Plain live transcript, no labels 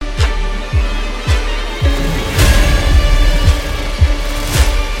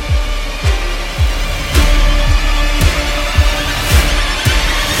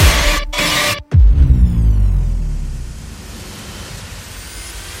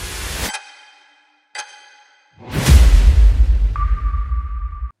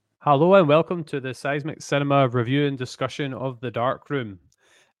Hello and welcome to the Seismic Cinema review and discussion of The Dark Room.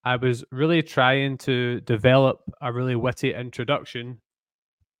 I was really trying to develop a really witty introduction,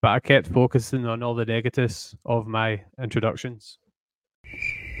 but I kept focusing on all the negatives of my introductions.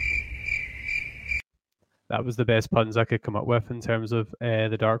 That was the best puns I could come up with in terms of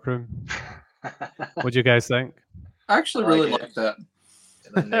The Dark Room. What do you guys think? I actually really like that.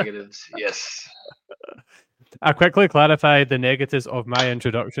 The negatives, yes. I quickly clarified the negatives of my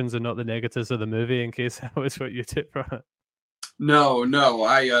introductions and not the negatives of the movie in case that was what you took from it. No,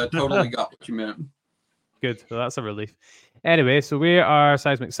 I totally got what you meant. Good. Well, that's a relief. Anyway, so we are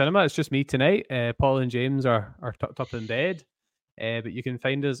Seismic Cinema. It's just me tonight. Paul and James are tucked up in bed. But you can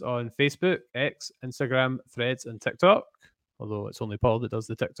find us on Facebook, X, Instagram, Threads, and TikTok. Although it's only Paul that does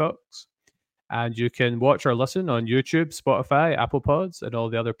the TikToks. And you can watch or listen on YouTube, Spotify, Apple Pods, and all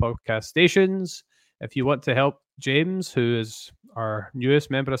the other podcast stations. If you want to help James, who is our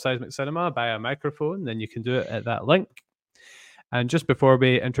newest member of Seismic Cinema, buy a microphone, then you can do it at that link. And just before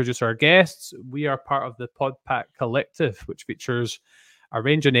we introduce our guests, we are part of the Podpack Collective, which features a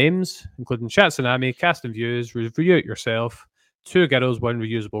range of names, including Chat Tsunami, Cast and Views, Review It Yourself, Two Girls, One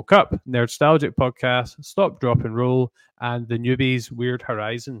Reusable Cup, Nerdstalgic Podcast, Stop, Drop and Roll, and the Newbies Weird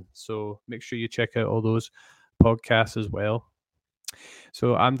Horizon. So make sure you check out all those podcasts as well.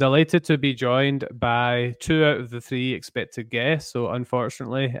 So I'm delighted to be joined by 2 out of the 3 expected guests. So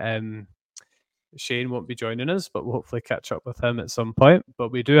unfortunately, Shane won't be joining us, but we'll hopefully catch up with him at some point.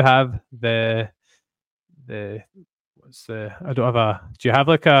 But we do have do you have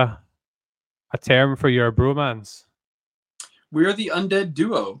like a term for your bromance? We are the Undead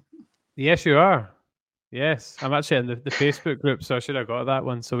Duo. Yes, you are. Yes, I'm actually in the Facebook group, so I should have got that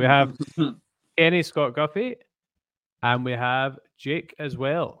one. So we have Kenny Scott Guffey, and we have Jake as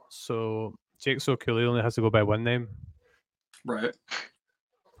well. So Jake's so cool, he only has to go by one name. Right.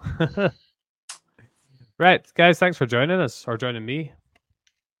 Right, guys, thanks for joining us, or joining me.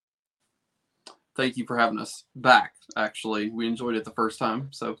 Thank you for having us back, actually. We enjoyed it the first time,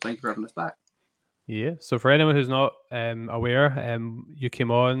 so thank you for having us back. Yeah, so for anyone who's not aware, you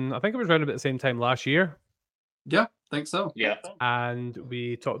came on, I think it was around about the same time last year. Yeah, I think so. Yeah. And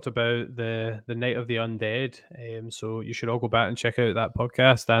we talked about the Night of the Undead. So you should all go back and check out that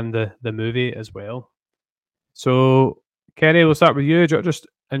podcast and the movie as well. So, Kenny, we'll start with you. Do you want to just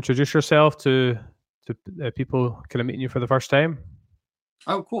introduce yourself to people kind of meeting you for the first time?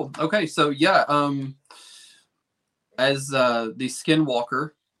 Oh, cool. Okay, so yeah, as the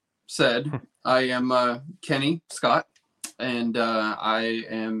Skinwalker said, I am Kenny Scott, and I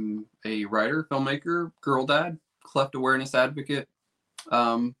am a writer, filmmaker, girl dad, cleft awareness advocate.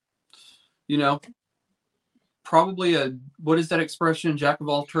 Probably what is that expression? Jack of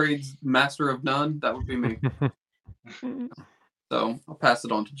all trades, master of none. That would be me. So I'll pass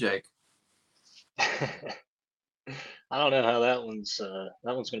it on to Jake. I don't know how that one's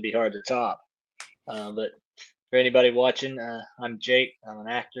going to be hard to top. But for anybody watching, I'm Jake. I'm an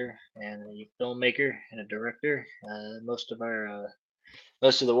actor and a filmmaker and a director. Most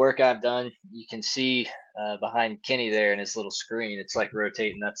of the work I've done, you can see behind Kenny there in his little screen. It's like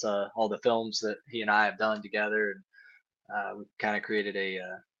rotating. That's all the films that he and I have done together. And we've kind of created a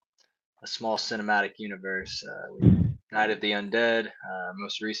small cinematic universe. Night of the Undead,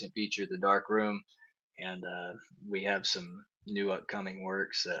 most recent feature, The Dark Room. And we have some new upcoming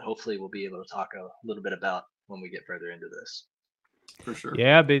works that hopefully we'll be able to talk a little bit about when we get further into this. For sure.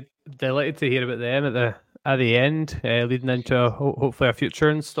 Yeah, I'd be delighted to hear about them at the end, leading into hopefully a future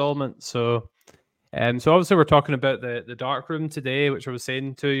installment. So obviously we're talking about the Dark Room today, which I was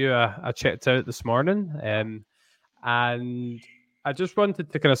saying to you, I checked out this morning, and I just wanted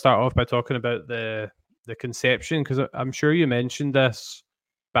to kind of start off by talking about the conception, because I'm sure you mentioned this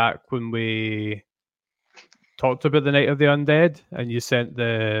back when we talked about the Night of the Undead, and you sent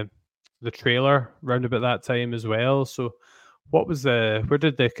the trailer round about that time as well. So where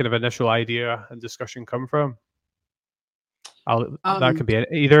did the kind of initial idea and discussion come from? That could be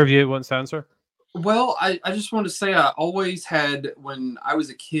either of you wants to answer. Well, I just want to say I always had, when I was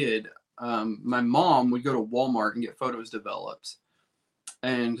a kid, my mom would go to Walmart and get photos developed.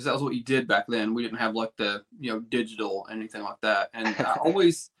 And because that was what you did back then. We didn't have like the, digital, anything like that. And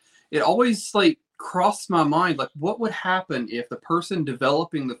it always like crossed my mind, like what would happen if the person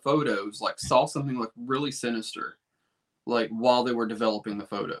developing the photos like saw something like really sinister, like while they were developing the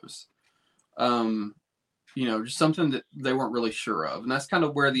photos. Just something that they weren't really sure of. And that's kind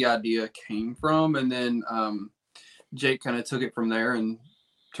of where the idea came from. And then Jake kind of took it from there and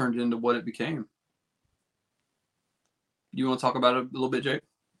turned it into what it became. You want to talk about it a little bit, Jake?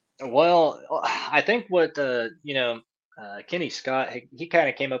 Well, I think what Kenny Scott, he kind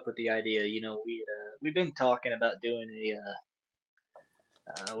of came up with the idea. We've been talking about doing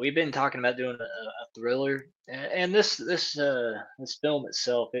a thriller, and this film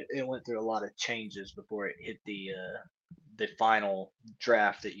itself, it went through a lot of changes before it hit the final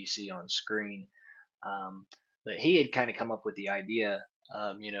draft that you see on screen. But he had kind of come up with the idea,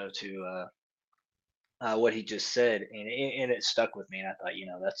 to what he just said, and it stuck with me. And I thought,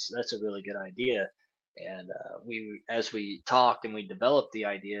 that's a really good idea. And as we talked and we developed the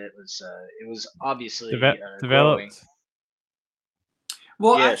idea, it was obviously growing. Developed.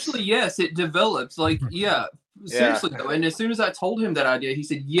 Well, Yes. actually, yes, it develops. Like, yeah, seriously though. And as soon as I told him that idea, he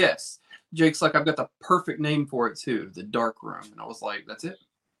said yes. Jake's like, I've got the perfect name for it too, The Dark Room. And I was like, that's it.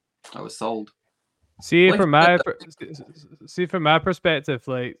 I was sold. See, Like, from my perspective,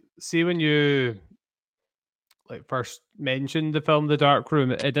 like, see when you like first mentioned the film The Dark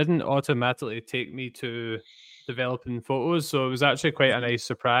Room, it didn't automatically take me to developing photos. So it was actually quite a nice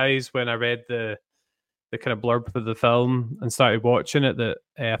surprise when I read the kind of blurb for the film and started watching it that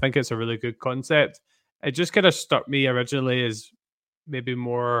I think it's a really good concept. It just kind of struck me originally as maybe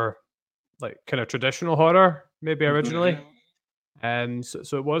more like kind of traditional horror, maybe originally. And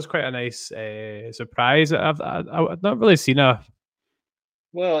so it was quite a nice surprise. I've not really seen a.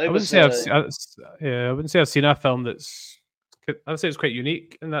 Well, I wouldn't say I wouldn't say I've seen a film that's. I would say it's quite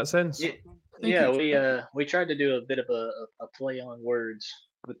unique in that sense. We tried to do a bit of a play on words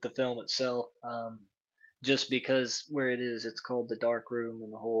with the film itself. Just because where it is, it's called The Dark Room,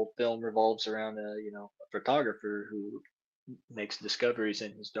 and the whole film revolves around a photographer who makes discoveries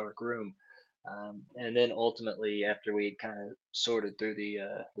in his dark room. And then ultimately, after we kind of sorted through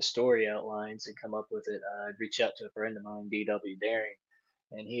the story outlines and come up with it, I'd reach out to a friend of mine, D.W. Daring,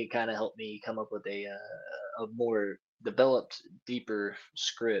 and he kind of helped me come up with a more developed, deeper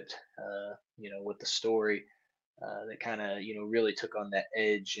script, with the story. That kind of really took on that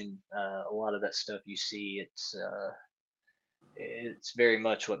edge, and a lot of that stuff you see, it's very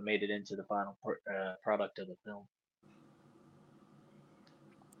much what made it into the final product of the film.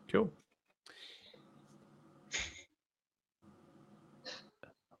 Cool.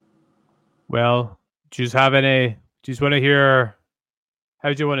 Well, do you want to hear?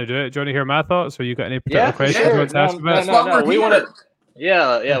 How do you want to do it? Do you want to hear my thoughts, or you got any particular questions you want to ask about? No. We want to.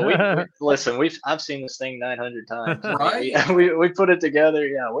 Yeah. We listen. I've seen this thing 900 times. Right? We put it together.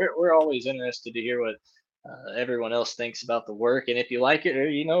 Yeah, we're always interested to hear what everyone else thinks about the work, and if you like it, or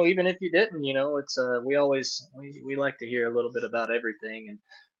even if you didn't, it's we like to hear a little bit about everything.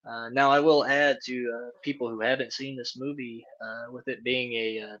 And now I will add to people who haven't seen this movie, with it being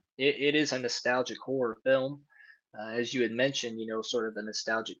it is a nostalgic horror film, as you had mentioned. Sort of a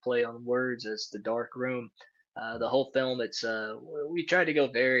nostalgic play on words as The Dark Room. The whole film, we tried to go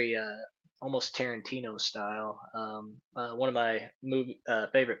very almost Tarantino style. One of my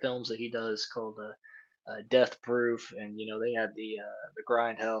favorite films that he does called Death Proof, and they had the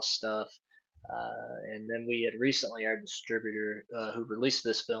Grindhouse stuff. And then we had recently, our distributor who released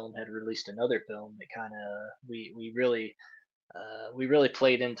this film had released another film that kind of we really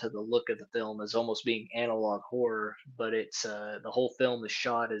played into the look of the film as almost being analog horror, but it's the whole film is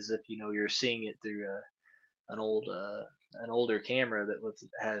shot as if you're seeing it through an older camera that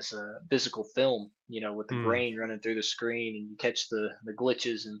has physical film, with the grain running through the screen, and you catch the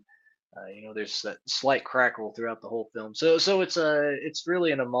glitches, and there's that slight crackle throughout the whole film. So it's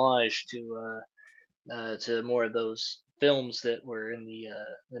really an homage to more of those films that were in the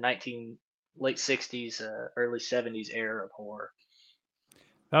late 60s, early 70s era of horror.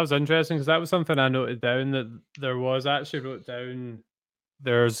 That was interesting because that was something I noted down, that there was actually wrote down.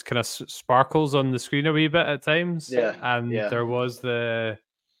 There's kind of sparkles on the screen a wee bit at times, there was the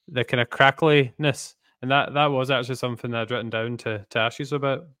kind of crackliness, and that was actually something I'd written down to ask you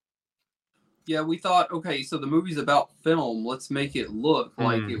about. Yeah, we thought, okay, so the movie's about film. Let's make it look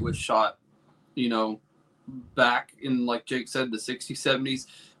like it was shot, back in, like Jake said, the 60s, 70s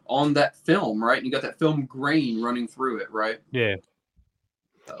on that film, right? And you got that film grain running through it, right? Yeah.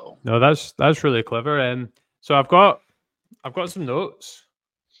 So. No, that's really clever. And so I've got some notes.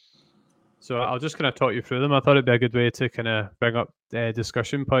 So I'll just kind of talk you through them. I thought it'd be a good way to kind of bring up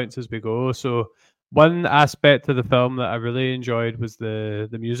discussion points as we go. So one aspect of the film that I really enjoyed was the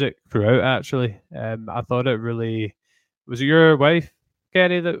music throughout, actually. I thought it really... Was it your wife,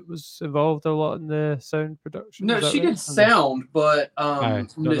 Kenny, that was involved a lot in the sound production? No, she did sound, but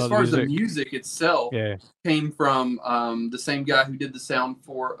as far as the music itself came from the same guy who did the sound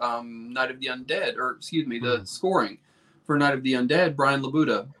for Night of the Undead, or excuse me, the scoring for Night of the Undead, Brian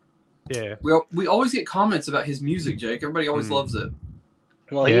Labuda. Yeah. We always get comments about his music, Jake. Everybody always loves it.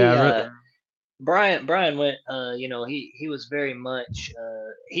 Well, Brian went. He was very much.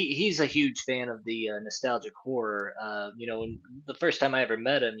 He's a huge fan of the nostalgic horror. When the first time I ever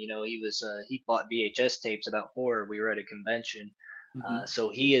met him, he bought VHS tapes about horror. We were at a convention, Hmm. so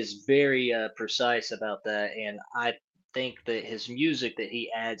he is very precise about that. And I think that his music that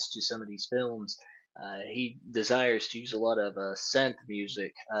he adds to some of these films, he desires to use a lot of synth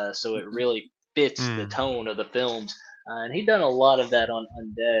music, so it Hmm. really fits the Hmm. tone of the films. And he done a lot of that on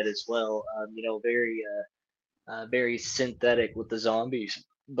Undead as well. Very synthetic with the zombies.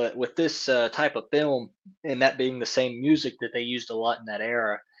 But with this type of film, and that being the same music that they used a lot in that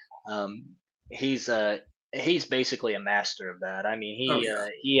era, um, he's he's basically a master of that. I mean, Oh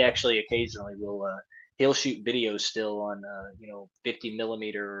he actually occasionally will he'll shoot videos still on 50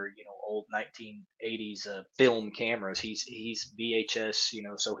 millimeter or old 1980s film cameras. He's VHS,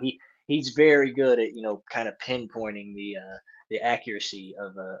 so he's very good at kind of pinpointing the accuracy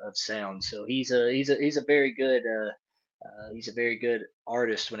of sound. So he's a very good he's a very good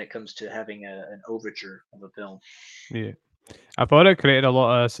artist when it comes to having an overture of a film. Yeah. I thought it created a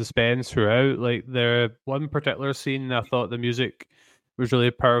lot of suspense throughout. Like the one particular scene, I thought the music was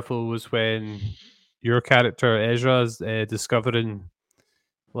really powerful was when your character Ezra is discovering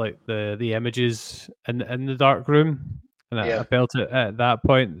like the images in the dark room, and I Yeah, felt it at that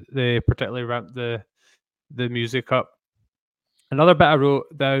point. They particularly ramped the music up. Another bit I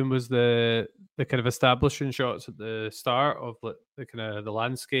wrote down was the kind of establishing shots at the start of like the kind of the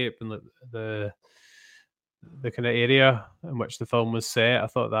landscape and like the kind of area in which the film was set. I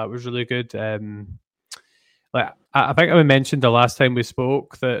thought that was really good. Like I think I mentioned the last time we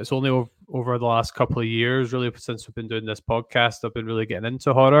spoke that it's only over the last couple of years, really, since we've been doing this podcast, I've been really getting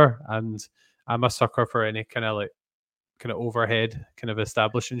into horror, and I'm a sucker for any kind of like kind of overhead kind of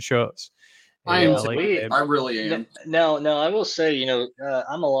establishing shots. I am yeah. I like too. them. I really am. Now I will say,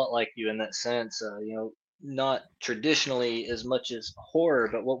 I'm a lot like you in that sense. Not traditionally as much as horror,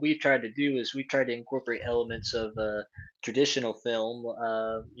 but what we've tried to do is we tried to incorporate elements of traditional film,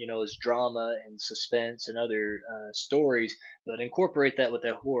 as drama and suspense and other stories, but incorporate that with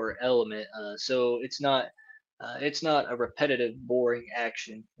a horror element. So it's not a repetitive, boring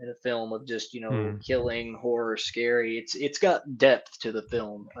action in a film of just Hmm. killing, horror, scary. It's got depth to the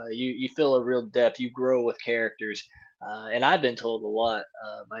film. You feel a real depth. You grow with characters, and I've been told a lot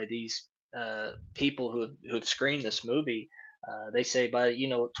by these people who've screened this movie. They say by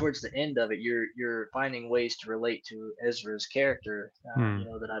towards the end of it, you're finding ways to relate to Ezra's character. Hmm.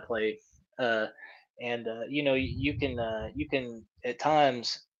 That I play. Uh, and you can at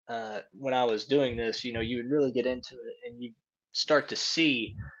times when I was doing this, you would really get into it and you start to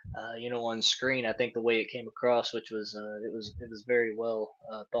see, on screen. I think the way it came across, which was it was very well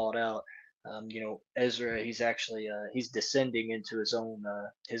thought out. Ezra, he's actually he's descending into his own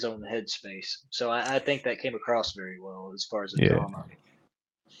headspace. So I think that came across very well as far as a Yeah. drama.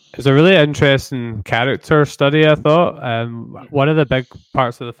 It's a really interesting character study, I thought. Hmm. One of the big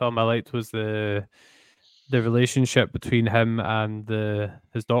parts of the film I liked was the relationship between him and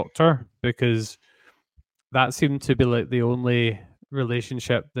his doctor, because that seemed to be like the only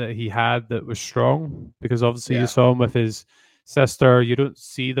relationship that he had that was strong. Because obviously you Yeah. saw him with his sister. You don't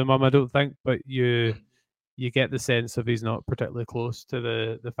see the mum, I don't think, but Hmm. you get the sense of he's not particularly close to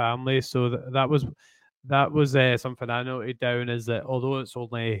the family. So that was something I noted down, is that although it's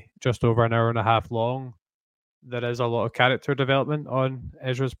only just over an hour and a half long, there is a lot of character development on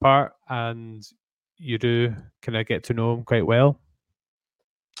Ezra's part, and you do kind of get to know him quite well.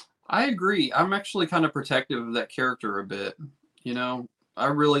 I agree. I'm actually kind of protective of that character a bit. You know, I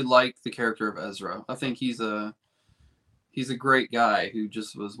really like the character of Ezra. I think he's a great guy who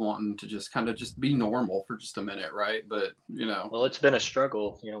just was wanting to just kind of just be normal for just a minute, right? But Well, it's been a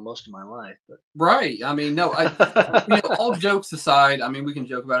struggle, most of my life, but right. I mean, no, all jokes aside, I mean, we can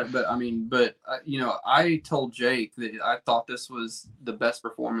joke about it, but I mean, I told Jake that I thought this was the best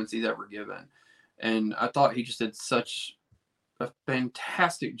performance he's ever given, and I thought he just did such a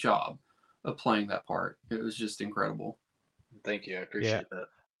fantastic job of playing that part. It was just incredible. thank you. I Yeah, appreciate that.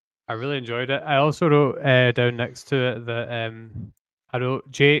 I really enjoyed it. I also wrote down next to it that I wrote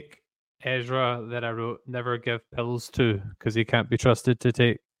Jake, Ezra, then I wrote never give pills to, because he can't be trusted to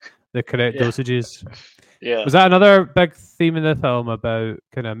take the correct Yeah, dosages. yeah. Was that another big theme in the film about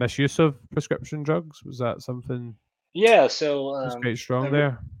kind of misuse of prescription drugs? Was that something Yeah, so that's quite strong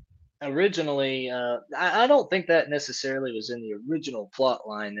there? originally, I don't think that necessarily was in the original plot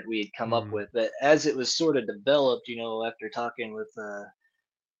line that we had come up Hmm. with, but as it was sort of developed, after talking with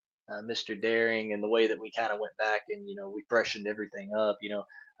Mr. Daring and the way that we kind of went back and we freshened everything up,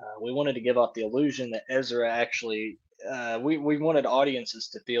 we wanted to give off the illusion that Ezra actually, we wanted audiences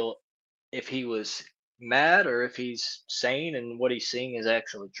to feel if he was mad or if he's sane and what he's seeing is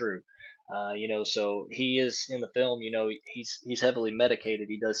actually true. So he is in the film. He's heavily medicated.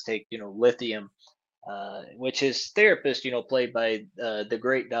 He does take lithium, which his therapist, played by the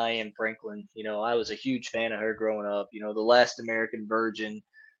great Diane Franklin. I was a huge fan of her growing up. The Last American Virgin,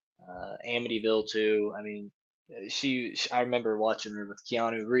 Amityville too. I mean, I remember watching her with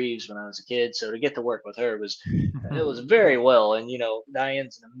Keanu Reeves when I was a kid. So to get to work with her it was very well. And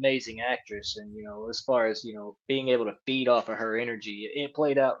Diane's an amazing actress, and as far as being able to feed off of her energy, it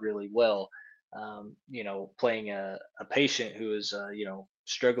played out really well. Playing a patient who is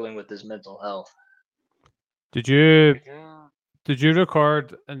struggling with his mental health. Did you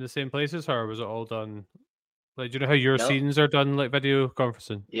record in the same places, or was it all done? Like, do you know how your No. scenes are done, like video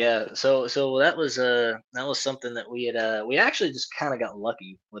conferencing? Yeah, so that was something that we actually just kind of got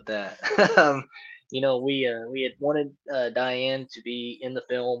lucky with that. We had wanted Diane to be in the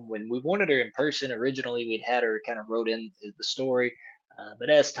film when we wanted her in person. Originally, we'd had her kind of wrote in the story, but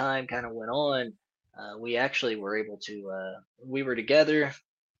as time kind of went on, we actually were able to. We were together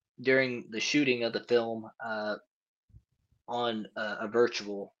during the shooting of the film on a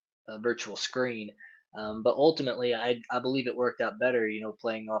virtual screen. But ultimately, I believe it worked out better,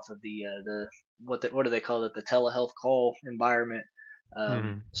 playing off of the what do they call it, the telehealth call environment.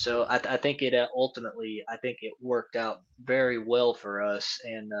 So I think it ultimately, I think it worked out very well for us.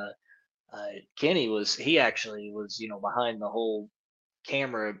 And Kenny he actually was behind the whole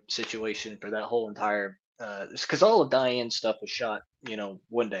camera situation for that whole entire because all of Diane's stuff was shot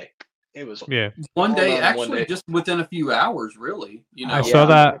one day. It was one all day, done in one actually, day. just within a few hours, really. I saw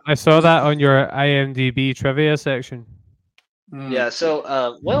that. I saw that on your IMDb trivia section. Yeah.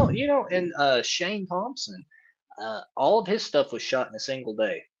 So, well, and Shane Thompson, all of his stuff was shot in a single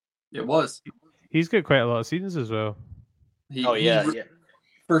day. It was. He's got quite a lot of scenes as well. Yeah.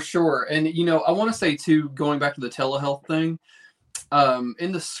 For sure. And I want to say too, going back to the telehealth thing,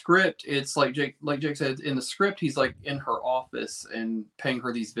 in the script, it's like Jake said, in the script, he's like in her office and paying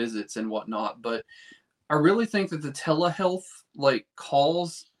her these visits and whatnot. But I really think that the telehealth like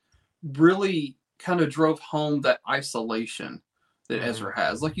calls really kind of drove home that isolation that Ezra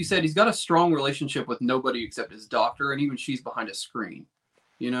has. Like you said, he's got a strong relationship with nobody except his doctor, and even she's behind a screen,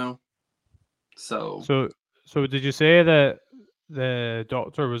 So did you say that the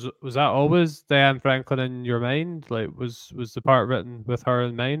doctor was that always Diane Franklin in your mind? Like, was the part written with her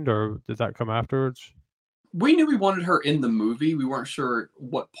in mind, or did that come afterwards? We knew we wanted her in the movie. We weren't sure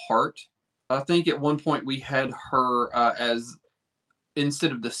what part. I think at one point we had her as,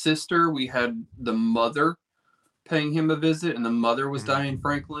 instead of the sister, we had the mother paying him a visit, and the mother was Diane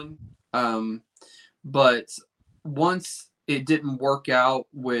Franklin. But once it didn't work out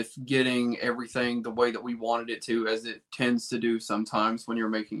with getting everything the way that we wanted it to, as it tends to do sometimes when you're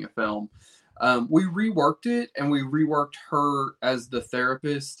making a film, we reworked it, and we reworked her as the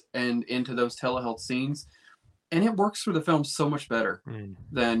therapist and into those telehealth scenes. And it works for the film so much better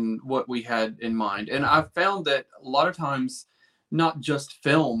than what we had in mind. And I've found that a lot of times, not just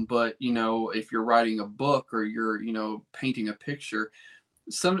film, but, if you're writing a book or you're, painting a picture,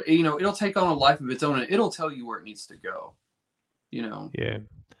 it'll take on a life of its own, and it'll tell you where it needs to go, Yeah.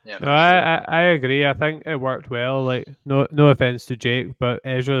 Yeah. No, I agree. I think it worked well. Like, no offense to Jake, but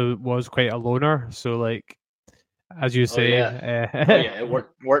Ezra was quite a loner. So, like, as you say, it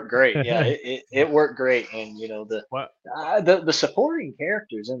worked great. Yeah, it worked great. And the supporting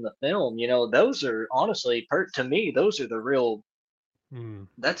characters in the film, those are honestly, to me, those are the real.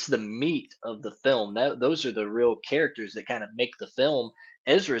 That's the meat of the film. Those are the real characters that kind of make the film.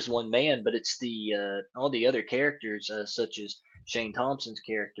 Ezra's one man, but it's the all the other characters, such as Shane Thompson's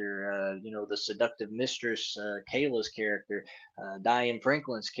character, the seductive mistress, Kayla's character, Diane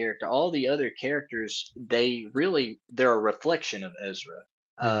Franklin's character, all the other characters, they're a reflection of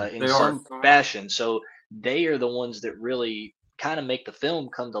Ezra in some fashion. So they are the ones that really kind of make the film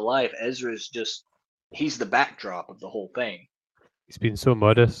come to life. Ezra's he's the backdrop of the whole thing. He's been so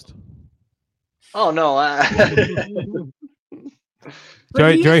modest. Oh no!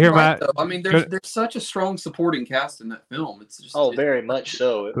 Do you hear Matt? I mean, there's such a strong supporting cast in that film. It's just very much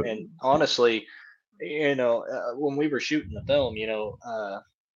so. And honestly, when we were shooting the film,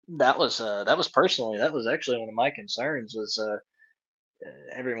 that was personally, that was actually one of my concerns was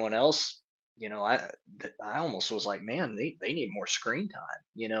everyone else. I almost was like, man, they need more screen time.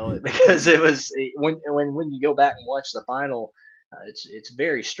 Because it was when you go back and watch the final. It's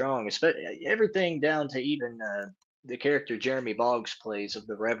very strong, especially everything down to even the character Jeremy Boggs plays of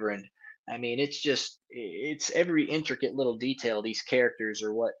the Reverend. I mean, it's every intricate little detail. These characters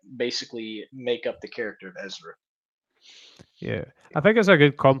are what basically make up the character of Ezra. Yeah, I think it's a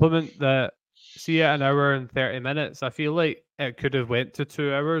good compliment that see at an hour and 30 minutes. I feel like it could have went to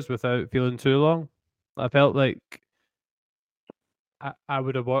 2 hours without feeling too long. I felt like I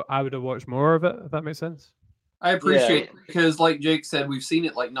would have watched more of it. If that makes sense. I appreciate it because, like Jake said, we've seen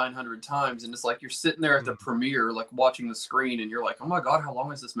it like 900 times, and it's like you're sitting there at the premiere, like watching the screen, and you're like, "Oh my god, how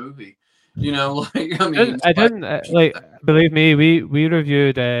long is this movie?" You know, like I mean, I didn't like. Believe me, we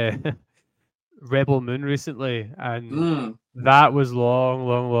reviewed Rebel Moon recently, and that was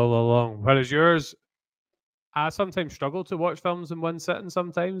long. Whereas yours, I sometimes struggle to watch films in one sitting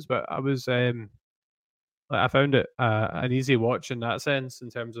sometimes, but I was I found it an easy watch in that sense in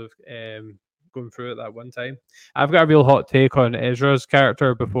terms of going through it that one time. I've got a real hot take on Ezra's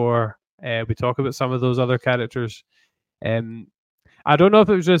character before we talk about some of those other characters. I don't know if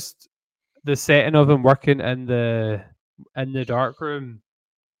it was just the setting of him working in the dark room,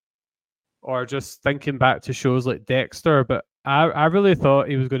 or just thinking back to shows like Dexter, but I really thought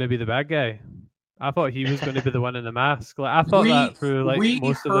he was going to be the bad guy. I thought he was going to be the one in the mask. Like I thought that through like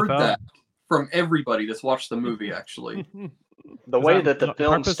most of the film. That from everybody that's watched the movie, actually. The way that the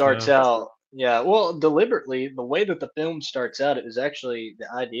film starts out, well, deliberately, the way that the film starts out, it was actually,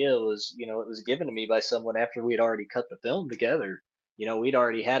 the idea was, it was given to me by someone after we'd already cut the film together. We'd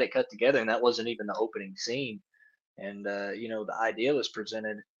already had it cut together, and that wasn't even the opening scene. And, the idea was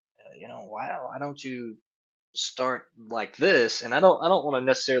presented, why don't you start like this? And I don't want to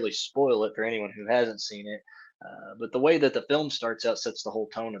necessarily spoil it for anyone who hasn't seen it. But the way that the film starts out sets the whole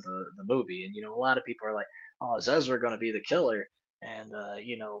tone of the movie. And, a lot of people are like, oh, is Ezra going to be the killer? And,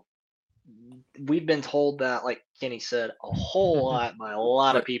 we've been told that, like Kenny said, a whole lot by a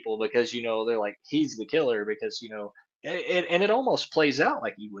lot of people because, they're like, he's the killer because, and it almost plays out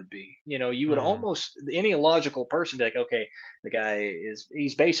like he would be. You would almost, any logical person be like, okay, the guy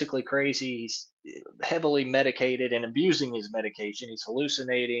he's basically crazy. He's heavily medicated and abusing his medication. He's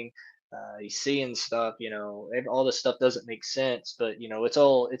hallucinating. He's seeing stuff, all this stuff doesn't make sense, but it's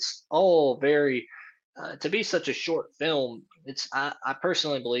all very, to be such a short film, I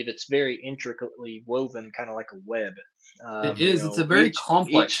personally believe it's very intricately woven, kind of like a web. It is. It's a very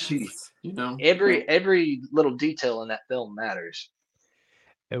complex piece. Every little detail in that film matters.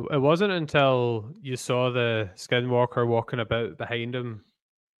 It wasn't until you saw the Skinwalker walking about behind him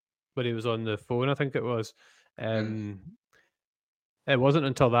when he was on the phone, I think it was. It wasn't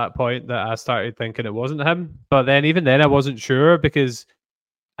until that point that I started thinking it wasn't him. But then, even then, I wasn't sure because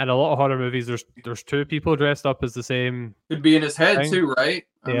in a lot of horror movies, there's two people dressed up as the same. Could be in his head thing. too, right?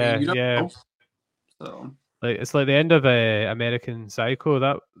 I mean, you don't know. So, like, it's like the end of American Psycho.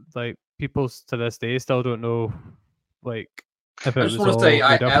 That like people to this day still don't know, like. If it I just was want to say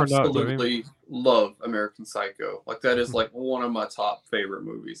I absolutely love American Psycho. Like that is like one of my top favorite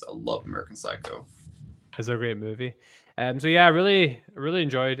movies. I love American Psycho. It's a great movie. So yeah, I really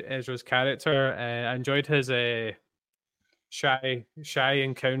enjoyed Ezra's character. I enjoyed his shy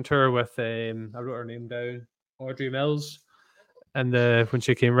encounter with I wrote her name down, Audrey Mills, and when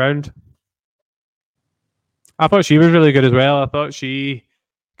she came round. I thought she was really good as well. I thought she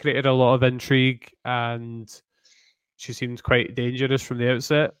created a lot of intrigue, and she seemed quite dangerous from the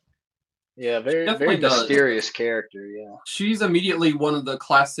outset. Yeah, very mysterious character. Yeah, she's immediately one of the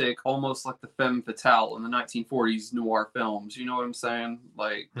classic, almost like the femme fatale in the 1940s noir films. You know what I'm saying?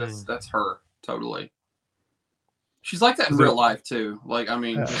 Like that's her totally. She's like that in real life too. Like I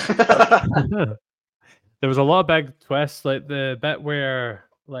mean, there was a lot of big twists, like the bit where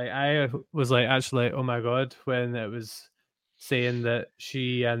like I was like actually, oh my god, when it was saying that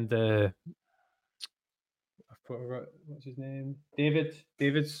she and what's his name,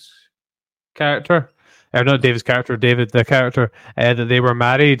 David's character, or not David's character, David the character, that they were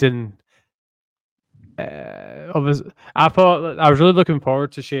married, and I thought I was really looking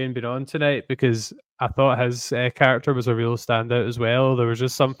forward to Shane being on tonight because I thought his character was a real standout as well. There was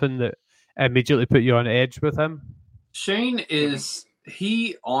just something that immediately put you on edge with him. Shane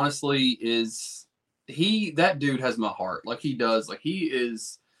he honestly is that dude has my heart. Like he does. Like he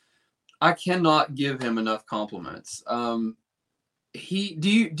is. I cannot give him enough compliments. Do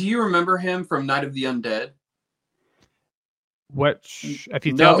you remember him from Night of the Undead? Which, if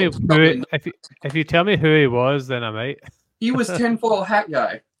you tell me if you tell me who he was, then I might. He was tinfoil hat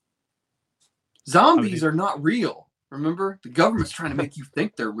guy. Zombies are not real. Remember, the government's trying to make you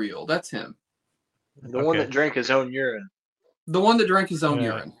think they're real. That's him. The one that drank his own urine. The one that drank his own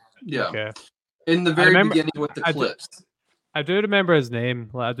urine. Yeah. Okay. In the very beginning with the clips. I do remember his name.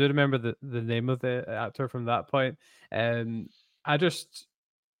 Like, I do remember the name of the actor from that point. And I thought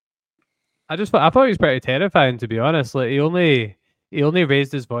he was pretty terrifying, to be honest. Like he only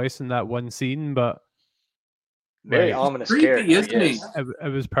raised his voice in that one scene, but Very Right. ominous Creepy, character. isn't he? Yes.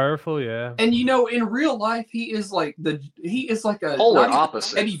 It was powerful, yeah. And in real life, he is like a Polar not even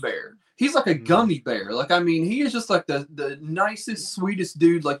opposite. teddy bear. He's like a gummy bear. Like, I mean, he is just like the nicest, sweetest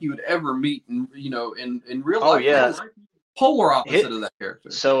dude like you would ever meet. And in real life, yeah. polar opposite of that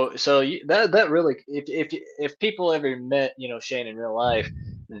character. So that really, if people ever met Shane in real life,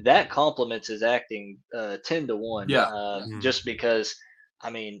 that complements his acting 10 to 1. Yeah. Just because,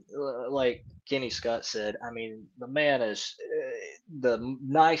 I mean, like Kenny Scott said, I mean, the man is the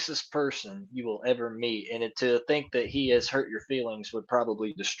nicest person you will ever meet, and to think that he has hurt your feelings would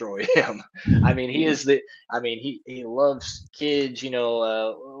probably destroy him. I mean, he loves kids.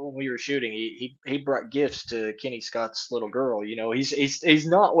 When we were shooting, he brought gifts to Kenny Scott's little girl. He's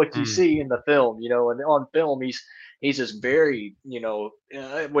not what you see in the film. And on film he's just very,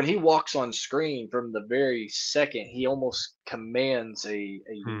 when he walks on screen from the very second, he almost commands a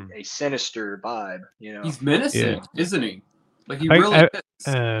sinister vibe. He's menacing, isn't he? Like, he I- really I- is.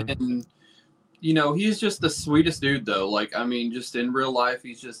 And he's just the sweetest dude, though. Like, I mean, just in real life,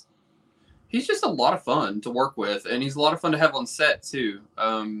 he's just a lot of fun to work with, and he's a lot of fun to have on set too.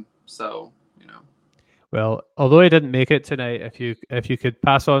 So. Well, although he didn't make it tonight, if you could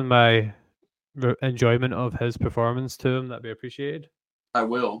pass on my enjoyment of his performance to him, that'd be appreciated. I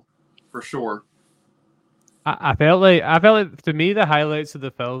will, for sure. I felt like to me the highlights of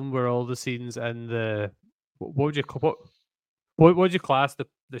the film were all the scenes in the what would you class the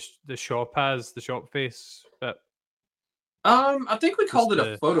shop as, the shop face bit? I think we called it a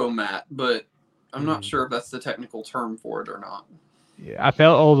the- photo mat, but I'm not sure if that's the technical term for it or not. Yeah, I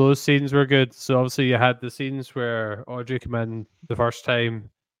felt all those scenes were good. So obviously you had the scenes where Audrey came in the first time,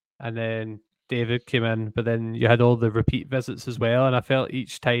 and then David came in, but then you had all the repeat visits as well. And I felt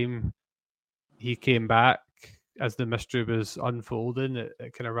each time he came back as the mystery was unfolding, it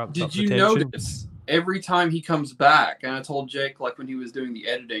kind of ramped up Did the you tension. notice every time he comes back? And I told Jake, like when he was doing the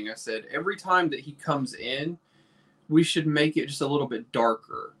editing, I said every time that he comes in, we should make it just a little bit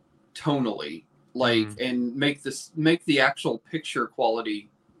darker, tonally. And make the actual picture quality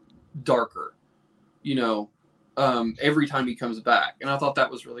darker, every time he comes back. And I thought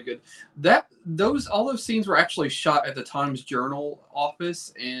that was really good. All those scenes were actually shot at the Times Journal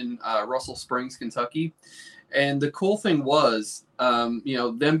office in Russell Springs, Kentucky. And the cool thing was,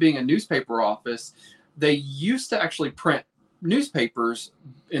 them being a newspaper office, they used to actually print newspapers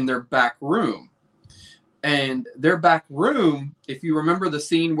in their back room. And their back room, if you remember the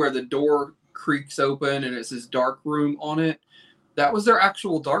scene where the door creaks open and it says dark room on it, that was their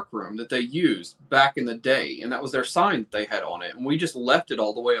actual dark room that they used back in the day, and that was their sign that they had on it, and we just left it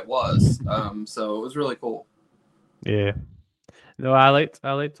all the way it was. So it was really cool. Yeah, no, I liked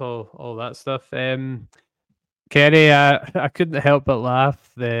all that stuff. Kenny, I couldn't help but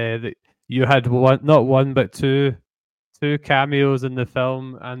laugh that you had not one but two cameos in the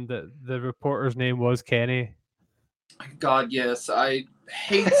film, and the reporter's name was Kenny. God, yes, I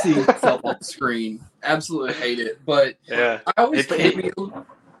hate seeing myself on the screen. Absolutely hate it. But Yeah. I always cameo. Did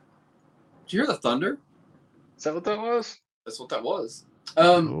you hear the thunder? Is that what that was? That's what that was.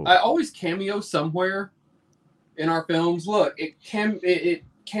 I always cameo somewhere in our films. Look, it came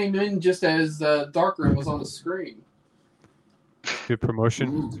in just as Darkroom was on the screen. Good promotion.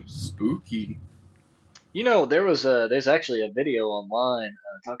 Ooh, spooky. There's actually a video online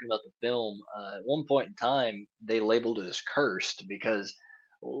talking about the film. At one point in time, they labeled it as cursed because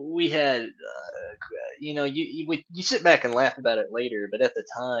we had, you sit back and laugh about it later, but at the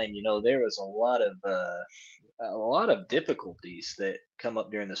time, there was a lot of difficulties that come up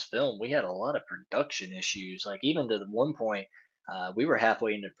during this film. We had a lot of production issues, like even to the one point, we were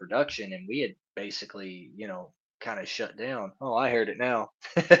halfway into production and we had basically, kind of shut down. Oh, I heard it now.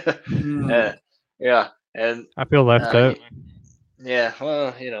 Yeah. And I feel left out. yeah,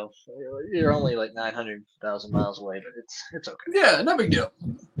 well, you're only like 900,000 miles away, but it's okay. Yeah, no big deal.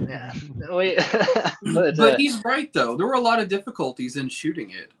 Yeah, but he's right though. There were a lot of difficulties in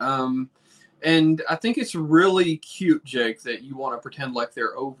shooting it. And I think it's really cute, Jake, that you want to pretend like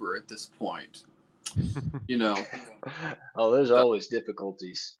they're over at this point. Oh, there's always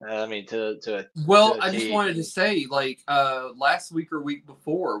difficulties. I mean, I just wanted to say, like, last week or week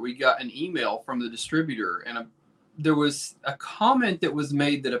before, we got an email from the distributor, and there was a comment that was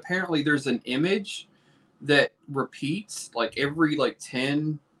made that apparently there's an image that repeats like every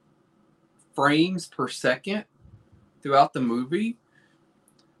 10 frames per second throughout the movie.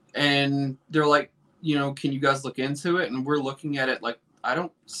 And they're like, can you guys look into it? And we're looking at it like, I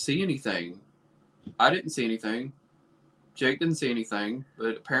don't see anything. I didn't see anything. Jake didn't see anything,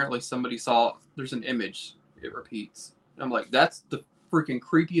 but apparently somebody saw there's an image. It repeats. And I'm like, that's the freaking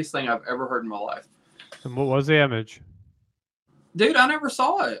creepiest thing I've ever heard in my life. And what was the image? Dude, I never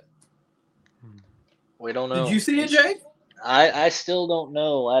saw it. We don't know. Did you see it, Jay? I still don't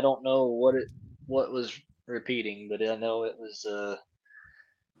know. I don't know what was repeating, but I know it was.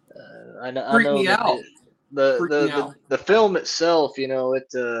 I Freaked know me that out. Freaked me out. the film itself, you know, it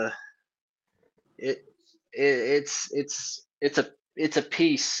it's a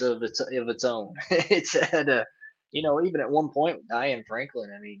piece of its own. It's had a, you know, even at one point, Diane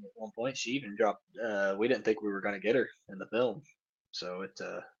Franklin. I mean, at one point she even dropped. We didn't think we were going to get her in the film, so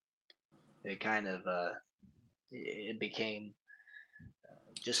it kind of it became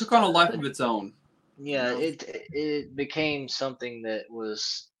just Took on a life of its own. yeah, know? it became something that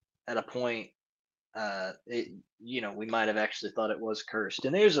was at a point. You know, we might have actually thought it was cursed.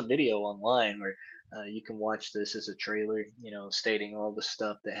 And there's a video online where you can watch this as a trailer, you know, stating all the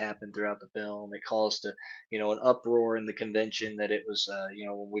stuff that happened throughout the film. It caused a, you know, an uproar in the convention that it was, you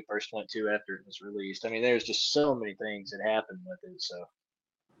know, when we first went to after it was released. I mean, there's just so many things that happened with it. So.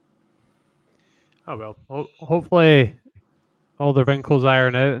 Oh well, hopefully all the wrinkles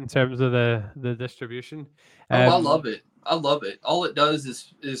iron out in terms of the distribution. I love it. I love it. All it does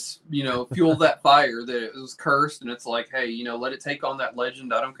is you know, fuel that fire that it was cursed, and it's like, hey, you know, let it take on that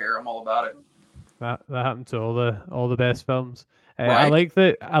legend. I don't care. I'm all about it. That happened to all the best films. I Right. like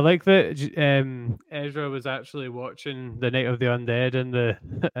that Ezra was actually watching the Night of the Undead in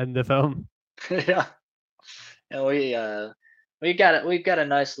the film. Yeah. And we've got a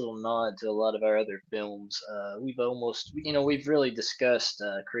nice little nod to a lot of our other films. We've almost, you know, we've really discussed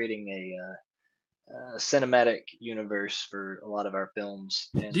creating a cinematic universe for a lot of our films.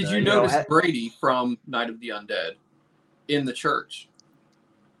 And, Did you notice Brady from Night of the Undead in the church?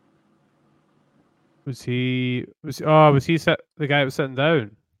 Was he the guy that was sitting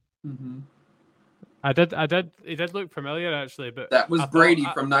down? Mm-hmm. He did look familiar actually, but that was Brady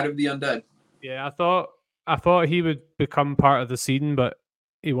from Night of the Undead. Yeah, I thought he would become part of the scene, but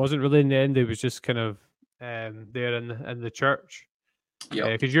he wasn't really in the end. He was just kind of there in the church. Yeah,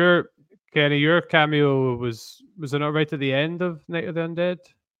 because your cameo was it not right at the end of Night of the Undead?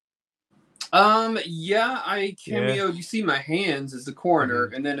 Yeah, I cameoed. Yeah. You see my hands as the coroner,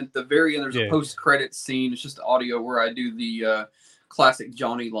 and then at the very end, there's a post-credit scene. It's just audio where I do the classic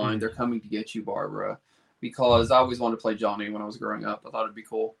Johnny line. They're coming to get you, Barbara, because I always wanted to play Johnny when I was growing up. I thought it'd be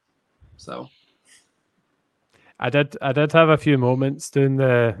cool. So I did have a few moments doing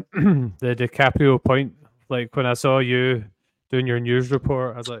the the DiCaprio point, like when I saw you doing your news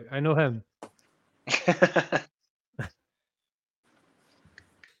report. I was like, I know him.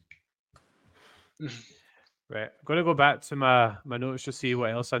 Right, I'm going to go back to my notes to see what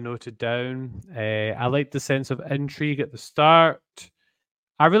else I noted down. I like the sense of intrigue at the start.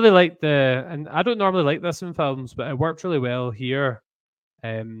 I really like and I don't normally like this in films, but it worked really well here.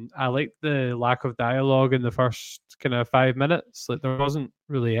 I like the lack of dialogue in the first kind of 5 minutes. Like there wasn't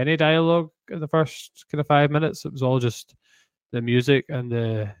really any dialogue in the first kind of 5 minutes. It was all just the music and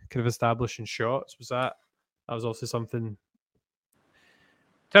the kind of establishing shots. That was also something.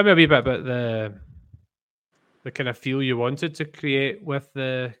 Tell me a wee bit about the kind of feel you wanted to create with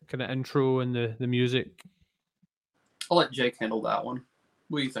the kind of intro and the music. I'll let Jake handle that one.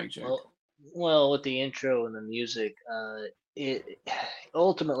 What do you think, Jake? Well, with the intro and the music, it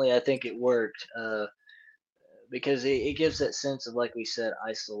ultimately I think it worked because it gives that sense of, like we said,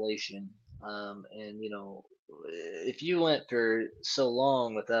 isolation. And you know, if you went for so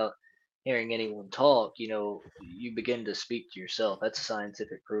long without hearing anyone talk, you know, you begin to speak to yourself. That's a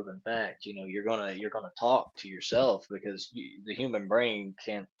scientific proven fact. You know, you're gonna talk to yourself because the human brain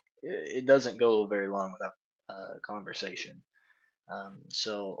it doesn't go very long without conversation.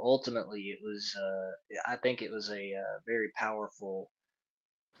 So ultimately, it was. I think it was a very powerful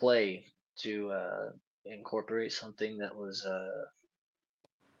play to incorporate something that was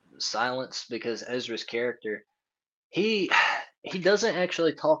silence, because Ezra's character, he he doesn't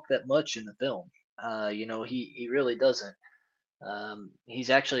actually talk that much in the film. You know, he really doesn't. He's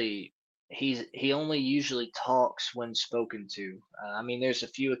actually he only usually talks when spoken to. I mean, there's a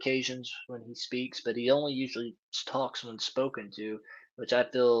few occasions when he speaks, but he only usually talks when spoken to, which I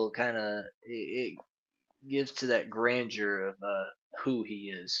feel kind of it gives to that grandeur of who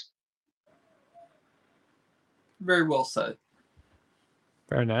he is. Very well said.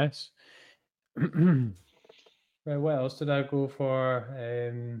 Very nice. Right, what else did I go for?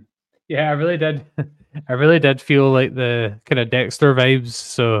 Yeah, I really did. I really did feel like the kind of Dexter vibes.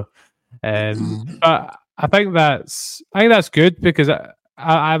 So, but I think that's good because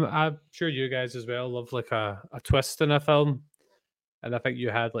I'm sure you guys as well love like a twist in a film, and I think you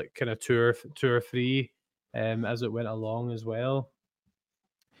had like kind of two or three as it went along as well.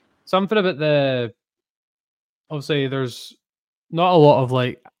 Something about obviously there's not a lot of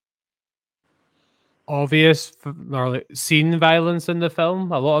like obvious or like scene violence in the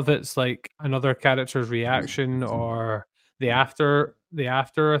film. A lot of it's like another character's reaction or the after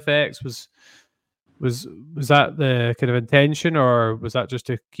effects. Was that the kind of intention, or was that just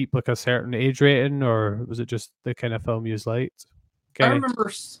to keep like a certain age rating, or was it just the kind of film you liked? I remember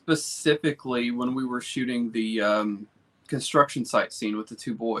specifically when we were shooting the construction site scene with the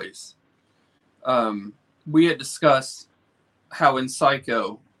two boys. We had discussed how in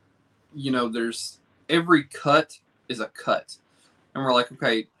Psycho, there's every cut is a cut. And we're like,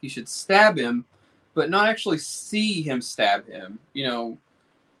 okay, he should stab him, but not actually see him stab him,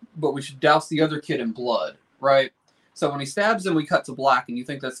 but we should douse the other kid in blood, right? So when he stabs him, we cut to black, and you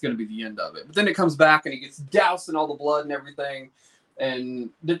think that's going to be the end of it. But then it comes back, and he gets doused in all the blood and everything. And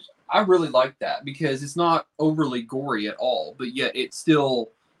I really like that because it's not overly gory at all, but yet it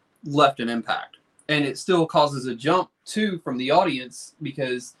still left an impact. And it still causes a jump, too, from the audience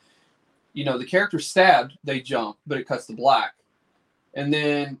because, the character stabbed, they jump, but it cuts to black. And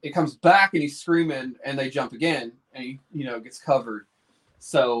then it comes back, and he's screaming, and they jump again, and he, gets covered.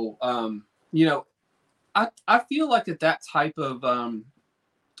 So, I feel like that type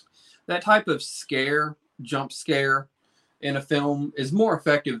of scare, jump scare in a film is more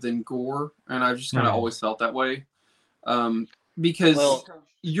effective than gore, and I've just kind of always felt that way. Because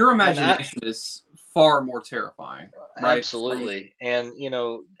your imagination is far more terrifying. Right? Absolutely. And,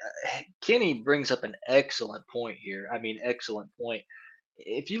 Kenny brings up an excellent point here. I mean, excellent point.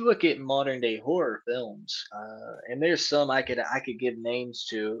 If you look at modern day horror films, and there's some I could give names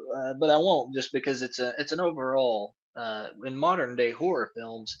to, but I won't just because it's an overall in modern day horror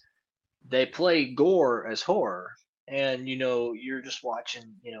films, they play gore as horror, and you're just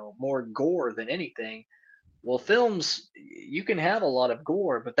watching more gore than anything. Well, films, you can have a lot of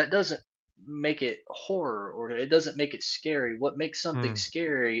gore, but that doesn't make it horror or it doesn't make it scary. What makes something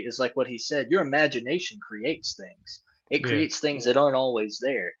scary is like what he said, your imagination creates things. It creates things that aren't always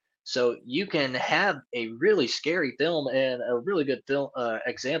there. So you can have a really scary film, and a really good film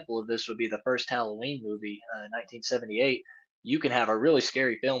example of this would be the first Halloween movie, 1978. You can have a really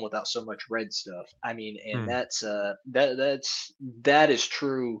scary film without so much red stuff. I mean, and that is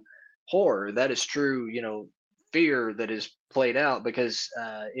true horror. That is true, fear that is played out. Because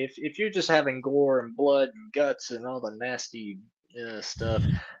if you're just having gore and blood and guts and all the nasty stuff,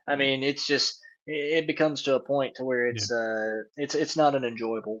 I mean, it becomes to a point to where it's not an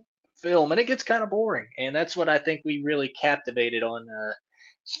enjoyable film, and it gets kind of boring. And that's what I think we really captivated on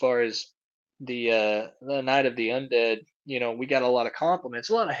as far as the Night of the Undead. We got a lot of compliments,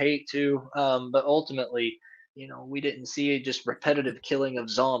 a lot of hate too, but ultimately, we didn't see just repetitive killing of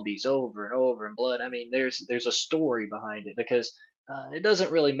zombies over and over and blood. I mean, there's a story behind it, because it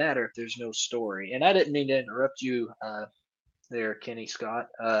doesn't really matter if there's no story. And I didn't mean to interrupt you there, Kenny Scott,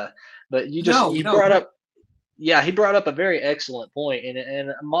 but you brought up, he brought up a very excellent point.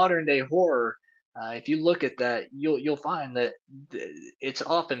 And modern day horror, if you look at that, you'll find that it's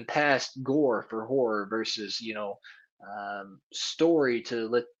often past gore for horror versus story to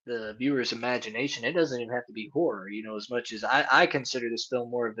let the viewer's imagination. It doesn't even have to be horror, as much as I consider this film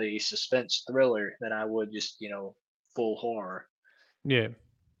more of a suspense thriller than I would just full horror. Yeah,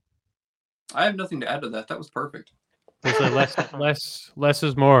 I have nothing to add to that. That was perfect. Less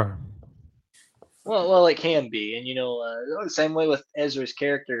is more. Well, it can be. And the same way with Ezra's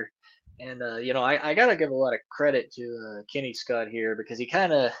character. And I gotta give a lot of credit to Kenny Scott here, because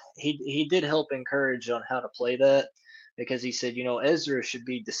he did help encourage on how to play that, because he said Ezra should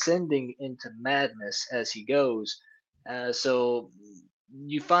be descending into madness as he goes. So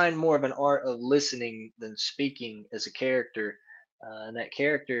you find more of an art of listening than speaking as a character, and that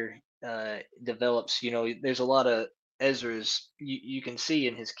character develops. There's a lot of Ezra's you can see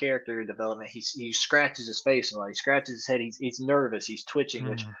in his character development. He scratches his face a lot. He scratches his head. He's nervous. He's twitching,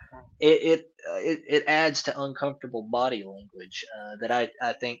 which it adds to uncomfortable body language that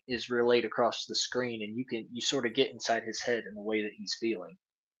I think is relayed across the screen, and you sort of get inside his head in the way that he's feeling.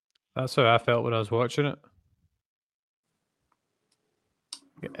 That's how I felt when I was watching it.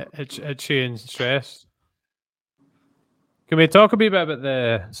 Itchy and stressed. Can we talk a bit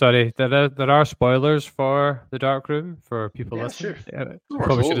about sorry, there are spoilers for The Dark Room for people listening. Sure.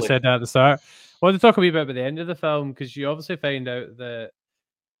 Probably should have said that at the start. I want to talk a bit about the end of the film, because you obviously find out that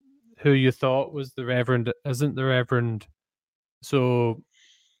who you thought was the Reverend isn't the Reverend. So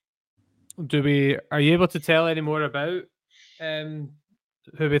are you able to tell any more about who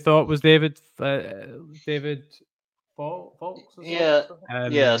we thought was David Folks. Yeah,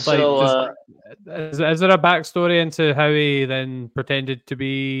 Like, So is there a backstory into how he then pretended to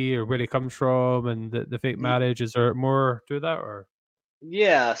be, or where he comes from, and the fake marriage? Is there more to that, or?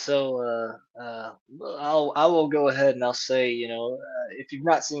 yeah, I will go ahead and I'll say, if you've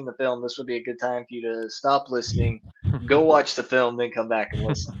not seen the film, this would be a good time for you to stop listening, go watch the film, then come back and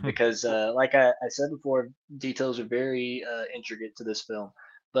listen. Because, like I said before, details are very intricate to this film.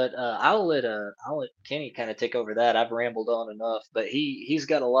 But I'll let Kenny kind of take over that. I've rambled on enough, but he's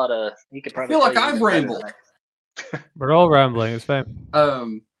got a lot of he could I probably feel tell like you I've even better rambled. than I. We're all rambling. It's fine.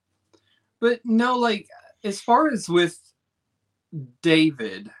 But no, like as far as with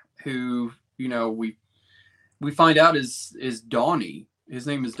David, who we find out is Donnie. His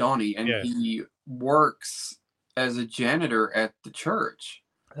name is Donnie, and Yeah. he works as a janitor at the church.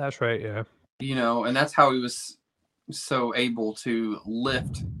 That's right. Yeah. And that's how he was so able to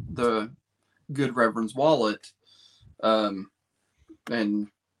lift the good Reverend's wallet, and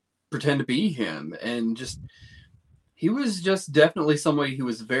pretend to be him, and he was just definitely somebody who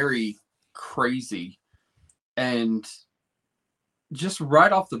was very crazy, and just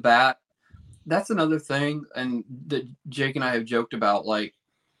right off the bat, that's another thing, and that Jake and I have joked about, like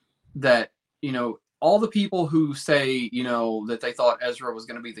that, all the people who say, that they thought Ezra was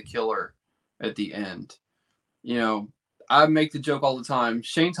going to be the killer at the end. I make the joke all the time.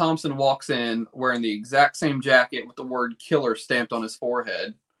 Shane Thompson walks in wearing the exact same jacket with the word killer stamped on his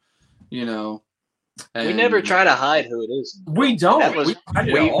forehead, and We never try to hide who it is. We don't. That was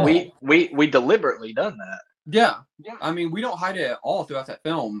we deliberately done that. Yeah. I mean, we don't hide it at all throughout that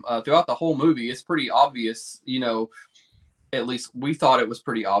film. Throughout the whole movie, it's pretty obvious, at least we thought it was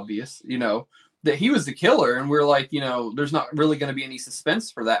pretty obvious, that he was the killer. And we're like, there's not really going to be any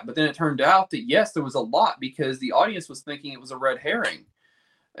suspense for that. But then it turned out that, yes, there was a lot, because the audience was thinking it was a red herring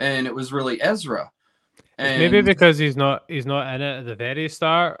and it was really Ezra. And maybe because he's not in it at the very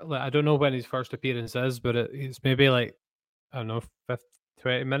start. Like, I don't know when his first appearance is, but it's maybe like, I don't know,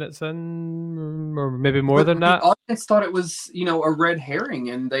 20 minutes in, or maybe more than that. The audience thought it was, a red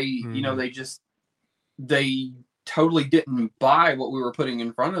herring, and they, they totally didn't buy what we were putting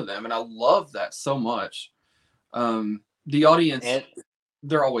in front of them. And I love that so much. The audience,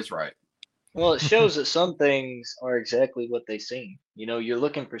 they're always right. Well, it shows that some things are exactly what they seem. You're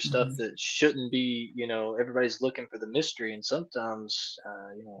looking for stuff that shouldn't be, everybody's looking for the mystery. And sometimes,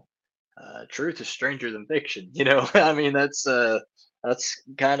 truth is stranger than fiction. I mean, that's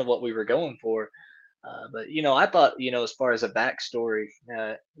kind of what we were going for. But I thought, as far as a backstory,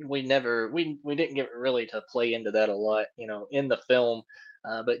 we didn't get really to play into that a lot, in the film.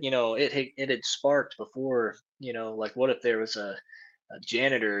 But it had sparked before, like what if there was a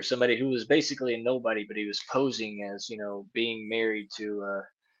janitor or somebody who was basically a nobody, but he was posing as, being married to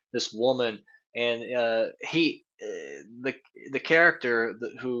this woman, and the character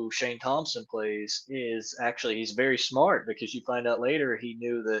who Shane Thompson plays is actually, he's very smart, because you find out later he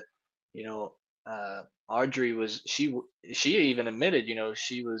knew that, Audrey was she even admitted,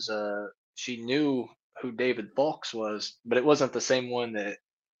 she knew who David Fox was, but it wasn't the same one that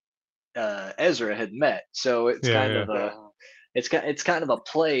Ezra had met. So it's it's kind of a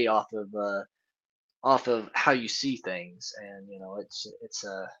play off of how you see things, and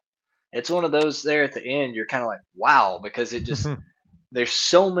it's one of those there at the end. You're kind of like, wow, because it just there's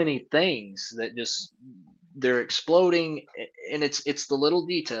so many things that just they're exploding, and it's the little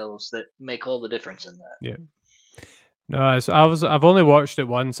details that make all the difference in that. Yeah. No, I've only watched it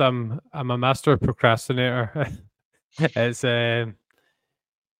once. I'm a master procrastinator. It's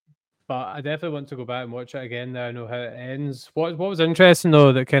but I definitely want to go back and watch it again now I know how it ends. What was interesting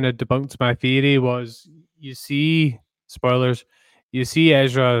though, that kind of debunked my theory, was you see, spoilers, you see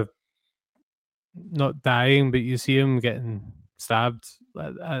Ezra not dying, but you see him getting stabbed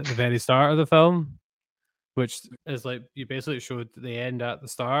at the very start of the film, which is like, you basically showed the end at the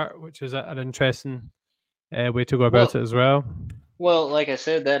start, which is an interesting way to go about it as well. Well, like I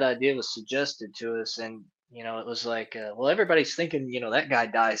said, that idea was suggested to us, and it was like, well, everybody's thinking, that guy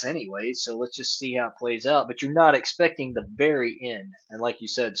dies anyway, so let's just see how it plays out. But you're not expecting the very end, and like you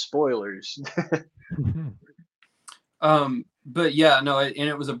said, spoilers. But yeah, no, and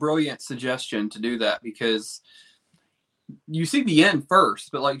it was a brilliant suggestion to do that, because you see the end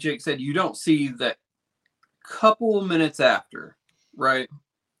first, but like Jake said, you don't see that couple minutes after, right?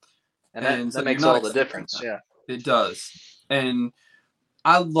 And that makes all the difference. Yeah, it does. And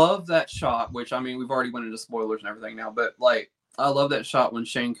I love that shot, which, I mean, we've already went into spoilers and everything now, but like, I love that shot when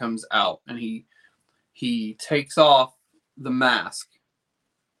Shane comes out and he takes off the mask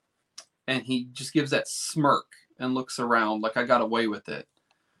and he just gives that smirk and looks around like, I got away with it,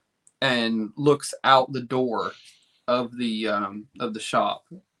 and looks out the door of the shop,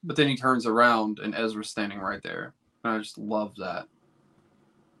 but then he turns around and Ezra's standing right there. And I just love that.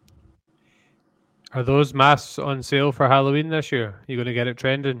 Are those masks on sale for Halloween this year? You going to get it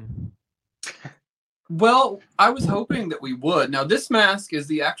trending? Well, I was hoping that we would. Now, this mask is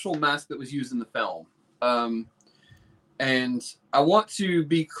the actual mask that was used in the film. And I want to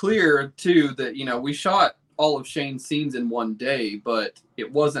be clear, too, that, we shot all of Shane's scenes in one day, but it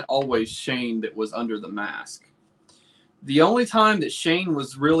wasn't always Shane that was under the mask. The only time that Shane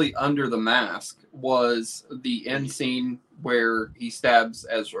was really under the mask was the end scene where he stabs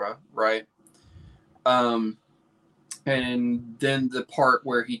Ezra, right? And then the part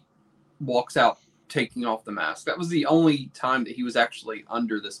where he walks out taking off the mask. That was the only time that he was actually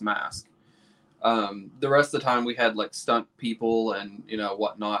under this mask. The rest of the time we had like stunt people and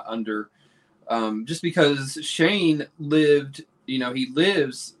whatnot under, just because Shane lived, he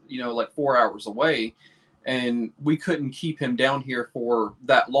lives like 4 hours away, and we couldn't keep him down here for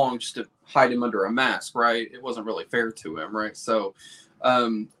that long just to hide him under a mask, right? It wasn't really fair to him, right? So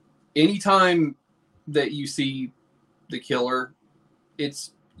anytime that you see the killer,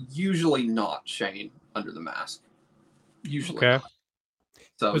 it's usually not Shane under the mask. Usually Okay. not.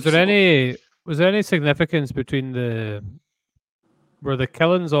 So Was there any significance between were the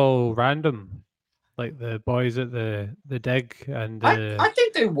killings all random? Like the boys at the dig and I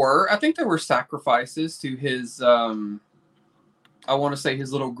think they were. I think they were sacrifices to his I want to say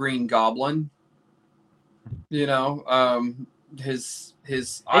his little green goblin. His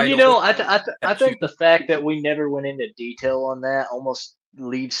And idol. I think the fact that we never went into detail on that almost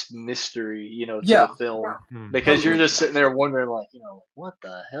leaves mystery, to Yeah. the film, Hmm. because you're just sitting there wondering, like, what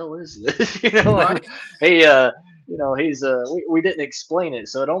the hell is this? Right. Hey, he's we didn't explain it,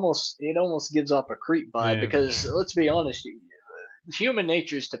 so it almost gives off a creep vibe. Yeah. Because let's be honest, human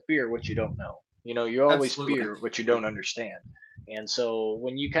nature is to fear what you don't know. You always Absolutely. fear what you don't understand, and so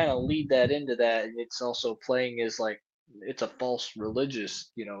when you kind of lead that into that, it's also playing as like it's a false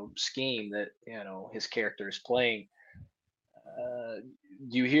religious scheme that his character is playing.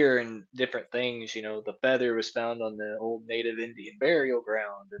 You hear in different things, the feather was found on the old native Indian burial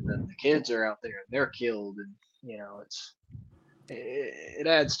ground, and then the kids are out there and they're killed, and it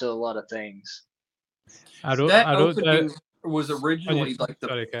adds to a lot of things. That opening was originally like the.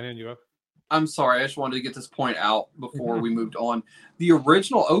 Sorry, Kenny, you go. I'm sorry, I just wanted to get this point out before we moved on. The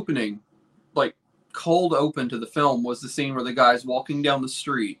original opening, like cold open to the film, was the scene where the guy's walking down the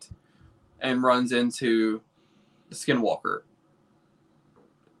street and runs into the Skinwalker.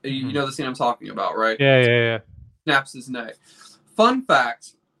 You know the scene I'm talking about, right? Yeah. Snaps his neck. Fun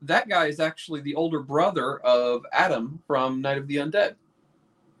fact, that guy is actually the older brother of Adam from Night of the Undead.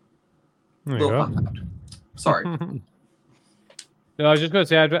 There you go. Fun fact. Sorry. No, I was just going to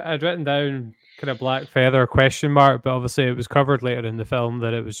say I'd written down kind of black feather question mark, but obviously it was covered later in the film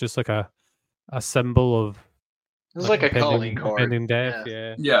that it was just like a symbol of. It was like a calling card. Impending death,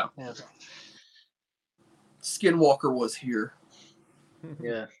 yeah. Skinwalker was here.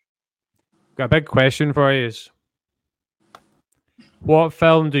 Yeah. Got a big question for you. What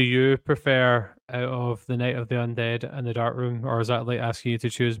film do you prefer out of The Night of the Undead and The Dark Room, or is that like asking you to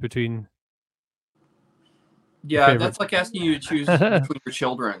choose between? Yeah, that's like asking you to choose between your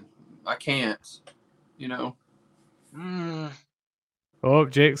children. I can't, Oh,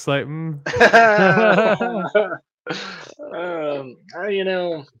 Jake's like,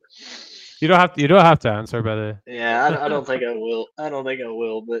 You don't have to answer, by the. Yeah, I don't think I will. I don't think I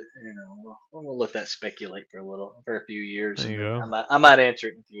will, but we'll let that speculate for a few years. There you go. I might answer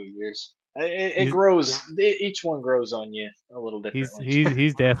it in a few years. It grows. Each one grows on you a little differently.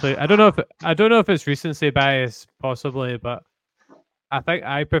 He's definitely. I don't know if it's recency bias, possibly, but I think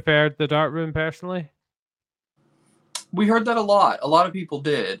I preferred The Dark Room personally. We heard that a lot. A lot of people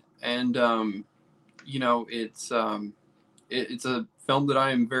did, and it's a film that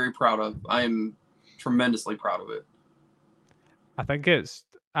I am very proud of. I am tremendously proud of it. I think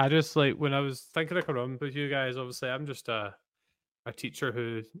I just like when I was thinking of coming on with you guys. Obviously, I'm just a teacher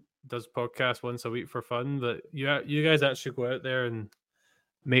who does podcasts once a week for fun, but you guys actually go out there and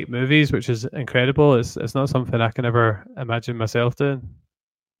make movies, which is incredible. It's not something I can ever imagine myself doing.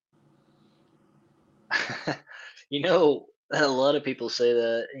 A lot of people say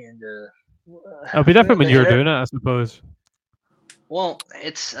that, and it'll be different when you're doing it, I suppose. Well,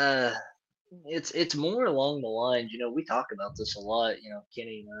 it's more along the lines. We talk about this a lot.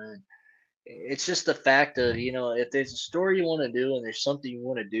 Kenny and I. It's just the fact of if there's a story you want to do and there's something you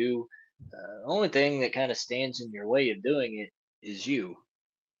want to do, the only thing that kind of stands in your way of doing it is you.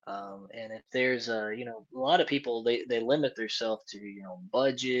 And if there's a lot of people, they limit themselves to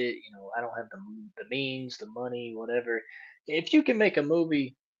budget. I don't have the means, the money, whatever. If you can make a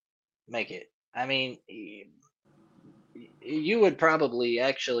movie, make it. I mean, you would probably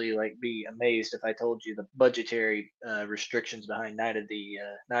actually like be amazed if I told you the budgetary restrictions behind Night of the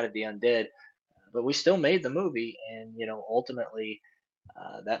Undead. But we still made the movie, and ultimately,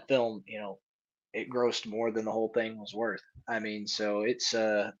 that film, it grossed more than the whole thing was worth. I mean, so it's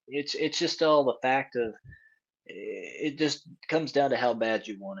just all the fact of it just comes down to how bad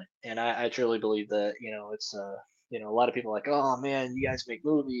you want it, and I truly believe that it's a lot of people are like, oh man, you guys make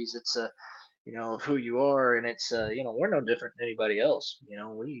movies, it's who you are, and it's we're no different than anybody else.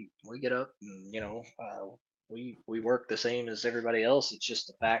 We get up and we work the same as everybody else. It's just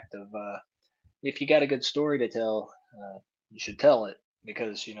the fact of if you got a good story to tell, you should tell it,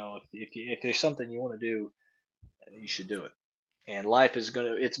 because if there's something you want to do, you should do it. And life is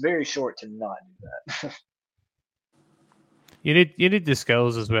it's very short to not do that. You need the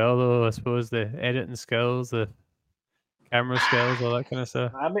skills as well, though. I suppose the editing skills, the camera skills, all that kind of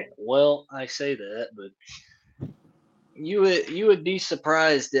stuff. I mean, well, I say that, but you would be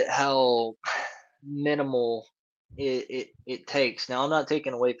surprised at how minimal it takes. Now, I'm not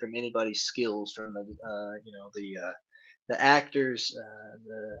taking away from anybody's skills, from the actors,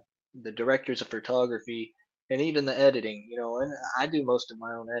 the directors of photography, and even the editing. And I do most of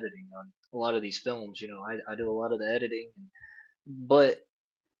my own editing on a lot of these films. I do a lot of the editing, but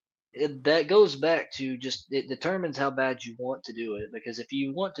that goes back to just it determines how bad you want to do it. Because if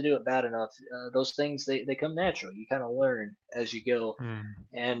you want to do it bad enough, those things they come natural. You kind of learn as you go.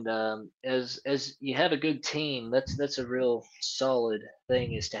 And as you have a good team, that's a real solid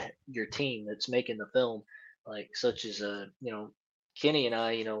thing, is to your team that's making the film, like such as Kenny and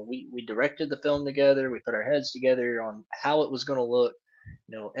I, we directed the film together. We put our heads together on how it was going to look,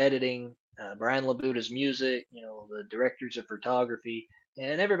 editing, Brian Labuta's music, the directors of photography,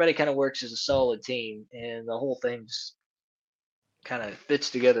 and everybody kind of works as a solid team, and the whole thing just kind of fits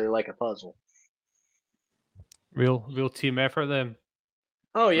together like a puzzle. Real team effort then.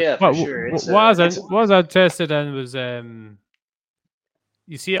 Oh yeah, for sure. What I was interested in was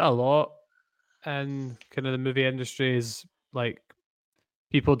you see it a lot in kind of the movie industry, is like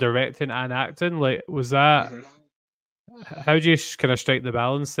people directing and acting. Like, was that? How do you kind of strike the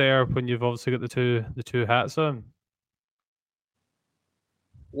balance there when you've obviously got the two hats on?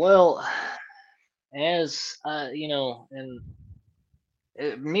 Well, as and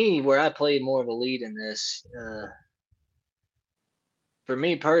me, where I play more of a lead in this, for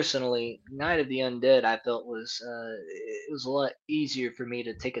me personally, Night of the Undead, I felt was it was a lot easier for me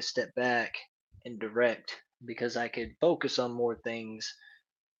to take a step back and direct, because I could focus on more things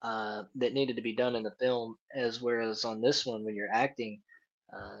that needed to be done in the film. As whereas on this one, when you're acting,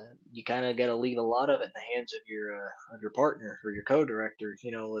 you kind of got to leave a lot of it in the hands of your partner or your co-director.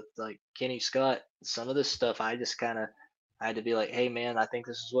 With like Kenny Scott, some of this stuff I just kind of I had to be like, hey man, I think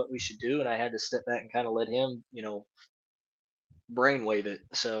this is what we should do, and I had to step back and kind of let him, brainwave it.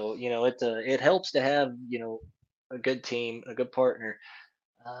 So it helps to have a good team, a good partner.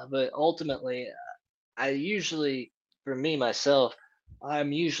 But ultimately, I usually, for me myself,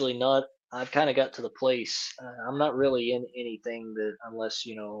 I'm usually not. I've kind of got to the place. I'm not really in anything that unless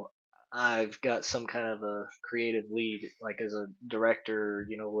I've got some kind of a creative lead, like as a director,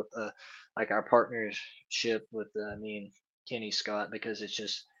 with like our partnership with me and Kenny Scott, because it's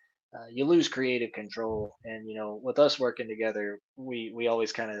just you lose creative control. And with us working together, we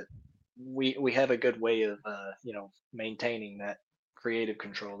always kind of we have a good way of maintaining that creative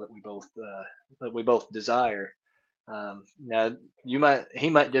control that we both desire. Now he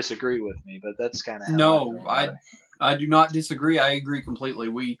might disagree with me, but that's kind of no. I do not disagree. I agree completely.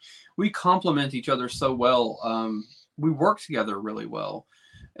 We complement each other so well. We work together really well,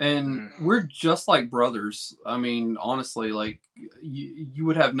 and we're just like brothers. I mean, honestly, like you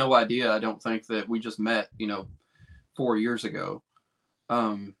would have no idea. I don't think that we just met, 4 years ago.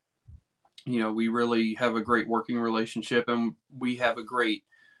 We really have a great working relationship, and we have a great,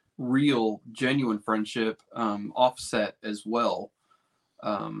 real, genuine friendship offset as well.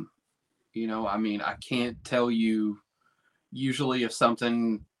 I mean, I can't tell you, usually if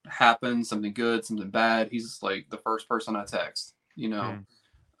something happens, something good, something bad, he's like the first person I text, he's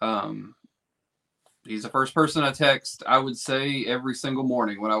the first person I text, I would say, every single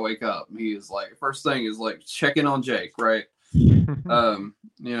morning when I wake up. He is like, first thing is like checking on Jake, right?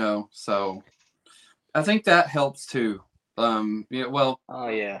 So I think that helps too. Well, oh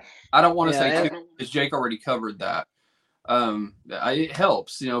yeah, I don't want to say too, because Jake already covered that. It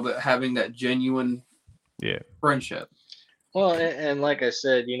helps, but having that genuine friendship. Well, and like I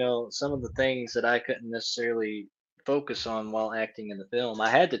said, some of the things that I couldn't necessarily focus on while acting in the film, I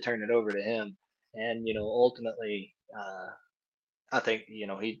had to turn it over to him. And, ultimately, I think,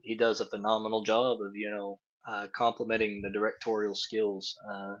 he does a phenomenal job of, complementing the directorial skills.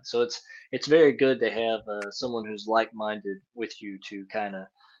 So it's very good to have someone who's like-minded with you to kind of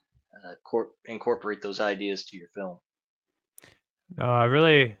incorporate those ideas to your film. No, I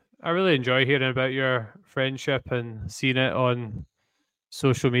really enjoy hearing about your friendship and seeing it on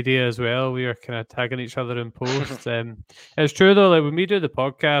social media as well. We are kind of tagging each other in posts. It's true though, like when we do the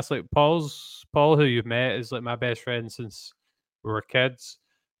podcast, like Paul, who you've met, is like my best friend since we were kids.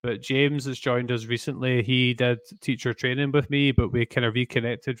 But James has joined us recently. He did teacher training with me, but we kind of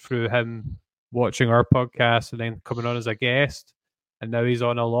reconnected through him watching our podcast and then coming on as a guest. And now he's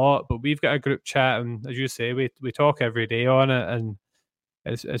on a lot. But we've got a group chat, and as you say, we talk every day on it, and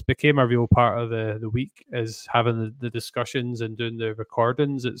it's became a real part of the week is having the discussions and doing the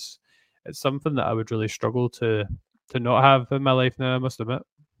recordings. It's something that I would really struggle to not have in my life now, I must admit.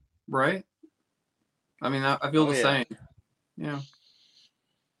 Right. I mean, I feel the same. Yeah.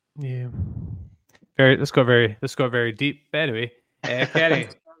 Yeah. This got very deep. But anyway, Kenny.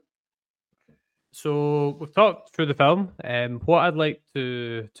 So we've talked through the film. What I'd like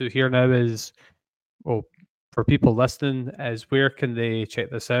to hear now is, well, for people listening, is where can they check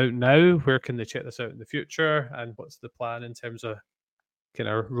this out now? Where can they check this out in the future? And what's the plan in terms of kind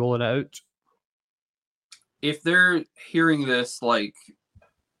of rolling it out? If they're hearing this, like,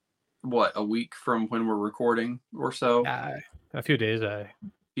 what, a week from when we're recording or so? A few days,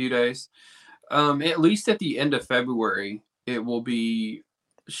 few days. At least at the end of February, it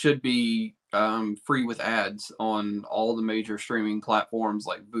should be free with ads on all the major streaming platforms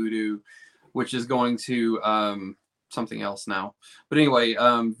like Vudu, which is going to something else now. But anyway,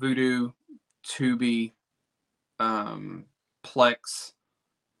 Vudu, Tubi, Plex,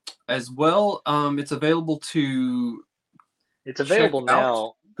 as well. It's available to. It's available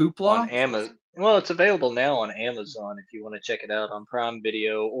now Hoopla on Amazon. Well, it's available now on Amazon if you want to check it out on Prime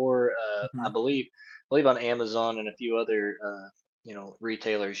Video, or I believe on Amazon and a few other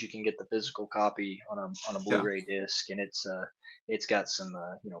retailers. You can get the physical copy on a Blu-ray disc, and it's got some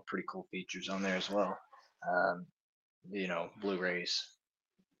pretty cool features on there as well. Blu-rays,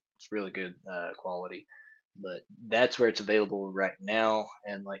 it's really good quality, but that's where it's available right now.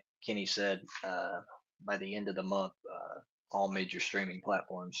 And like Kenny said, by the end of the month, all major streaming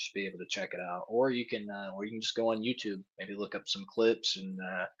platforms should be able to check it out, or you can just go on YouTube, maybe look up some clips and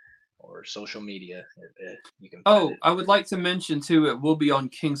or social media. You can. I would like to mention too, it will be on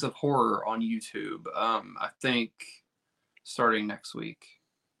Kings of Horror on YouTube. I think starting next week.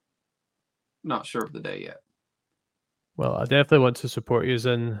 Not sure of the day yet. Well, I definitely want to support you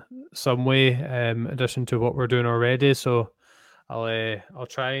in some way, in addition to what we're doing already. So I'll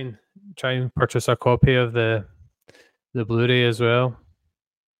try and purchase a copy of the Blu-ray as well.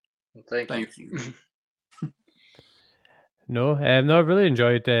 Thank you. No, I've really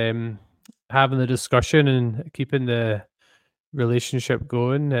enjoyed having the discussion and keeping the relationship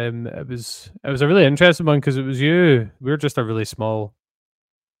going. It was a really interesting one because it was you. We're just a really small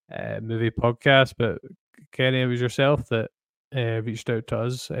movie podcast, but Kenny, it was yourself that reached out to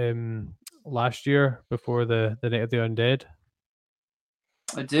us last year before the Night of the Undead.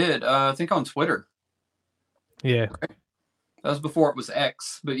 I did. I think on Twitter. Yeah. Right. That was before it was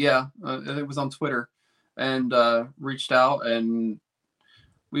X, but yeah, it was on Twitter, and reached out, and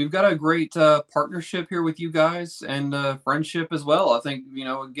we've got a great partnership here with you guys, and friendship as well. I think,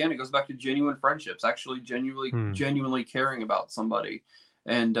 again, it goes back to genuine friendships, actually genuinely caring about somebody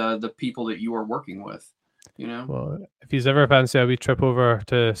and the people that you are working with. Well, if you ever fancy a wee trip over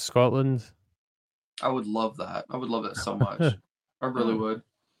to Scotland, I would love that. I would love that so much. I really would.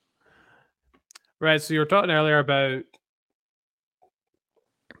 Right. So you were talking earlier about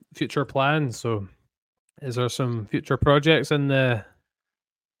future plans. So is there some future projects in the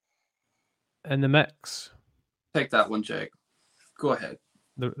mix? Take that one, Jake. Go ahead.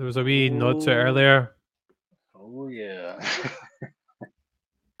 There was a wee nod to it earlier. Oh yeah.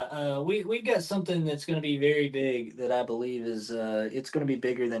 We've got something that's going to be very big that I believe is it's going to be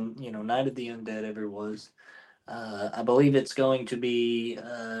bigger than Night of the Undead ever was. I believe it's going to be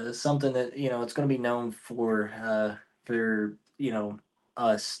something that it's going to be known for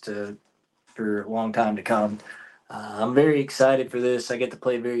us for a long time to come. I'm very excited for this. I get to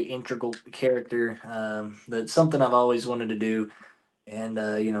play a very integral character. That's something I've always wanted to do. And,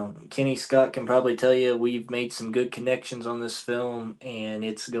 Kenny Scott can probably tell you we've made some good connections on this film, and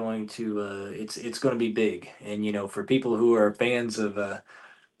it's going to be big. And, for people who are fans of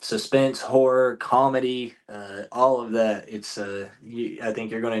suspense, horror, comedy, all of that. It's I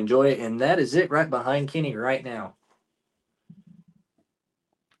think you're going to enjoy it, and that is it right behind Kenny right now.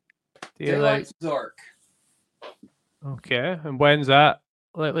 Daylight. Daylight to Dark. Okay, and when's that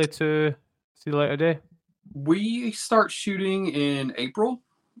likely to see the light of day? We start shooting in April,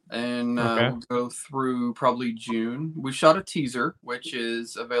 and Okay. we'll go through probably June. We shot a teaser, which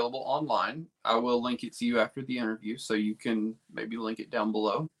is available online. I will link it to you after the interview, so you can maybe link it down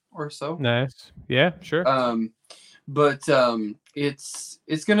below or so. Nice. Yeah, sure. But it's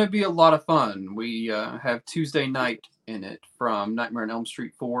going to be a lot of fun. We have Tuesday Night in it from Nightmare on Elm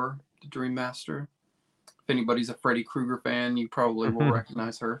Street 4, the Dream Master. If anybody's a Freddy Krueger fan, you probably will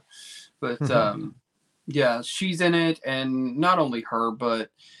recognize her. But yeah, she's in it, and not only her, but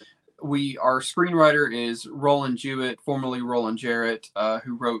our screenwriter is Roland Jewett, formerly Roland Jarrett,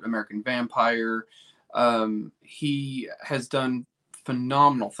 who wrote American Vampire. He has done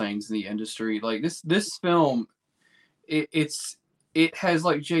phenomenal things in the industry. Like this film, it has,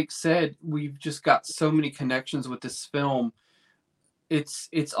 like Jake said, we've just got so many connections with this film.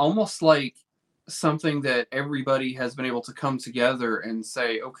 It's almost like something that everybody has been able to come together and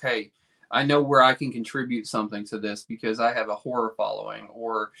say, okay, I know where I can contribute something to this because I have a horror following,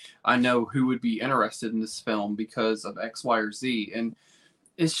 or I know who would be interested in this film because of X, Y, or Z. And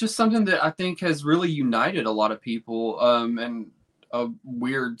it's just something that I think has really united a lot of people in a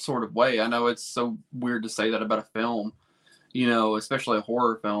weird sort of way. I know it's so weird to say that about a film, especially a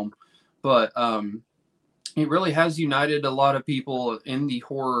horror film, but it really has united a lot of people in the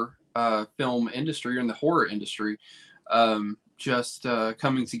horror film industry, or in the horror industry, just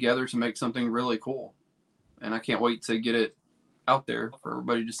coming together to make something really cool. And I can't wait to get it out there for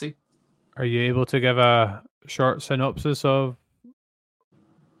everybody to see. Are you able to give a short synopsis of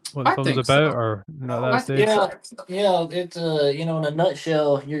what the film's about, or not that stage? Yeah. It's in a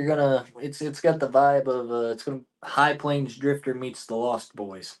nutshell, it's got the vibe of it's gonna High Plains Drifter meets The Lost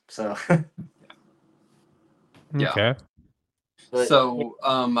Boys. So Yeah. Okay. So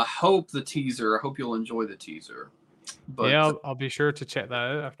I hope you'll enjoy the teaser. But yeah, I'll be sure to check that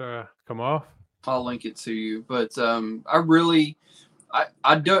out after I come off. I'll link it to you. But I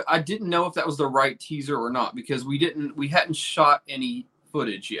didn't know if that was the right teaser or not, because we hadn't shot any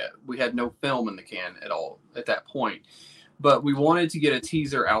footage yet. We had no film in the can at all at that point. But we wanted to get a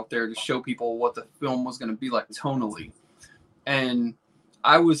teaser out there to show people what the film was going to be like tonally. And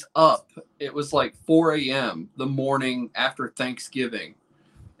I was up. It was like 4 a.m. the morning after Thanksgiving.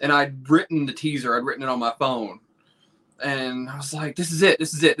 And I'd written the teaser. I'd written it on my phone. And I was like, this is it.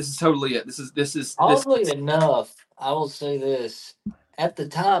 This is it. This is totally it. This is oddly enough, I will say this. At the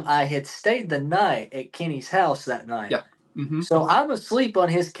time, I had stayed the night at Kenny's house that night. Yeah. Mm-hmm. So I'm asleep on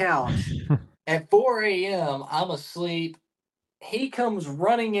his couch. At 4 a.m., I'm asleep. He comes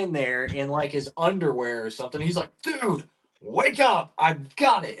running in there in like his underwear or something. He's like, dude, wake up. I've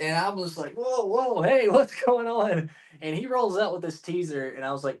got it. And I was like, whoa, hey, what's going on? And he rolls out with this teaser, and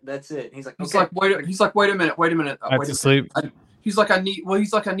I was like, that's it. And he's like, okay. He's like, wait a minute. That's asleep. He's like, I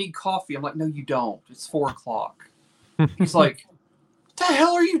need coffee. I'm like, no, you don't. It's 4 o'clock. He's like, what the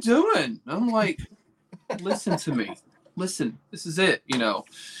hell are you doing? I'm like, listen to me. Listen, this is it,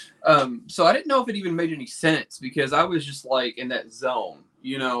 So I didn't know if it even made any sense, because I was just like in that zone,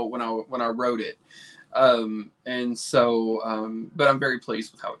 when I wrote it. And so, but I'm very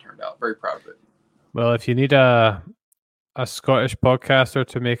pleased with how it turned out. Very proud of it. Well, if you need a Scottish podcaster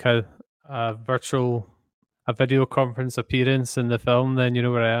to make a video conference appearance in the film, then you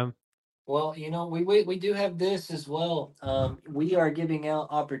know where I am. Well, we do have this as well. We are giving out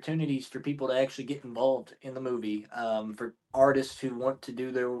opportunities for people to actually get involved in the movie. For artists who want to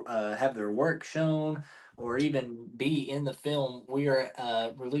do have their work shown, or even be in the film, we are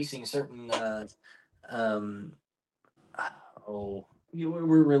releasing certain.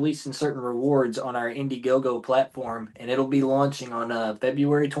 We're releasing certain rewards on our Indiegogo platform, and it'll be launching on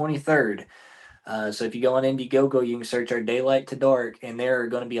February 23rd. So if you go on Indiegogo, you can search our Daylight to Dark, and there are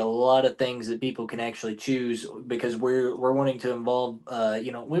going to be a lot of things that people can actually choose, because we're wanting to involve,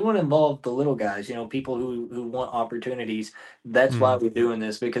 we want to involve the little guys, people who want opportunities. That's why we're doing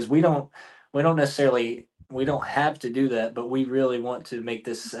this, because we don't have to do that, but we really want to make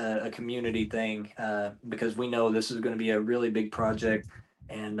this a community thing, because we know this is going to be a really big project.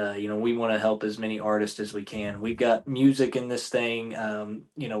 And, we want to help as many artists as we can. We've got music in this thing,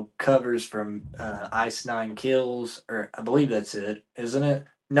 covers from Ice Nine Kills, or I believe that's it, isn't it?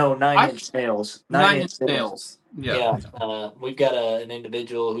 No, Nine Inch Nails. Nine Inch Nails. Yeah. We've got an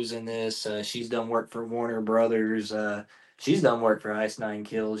individual who's in this. She's done work for Warner Brothers. She's done work for Ice Nine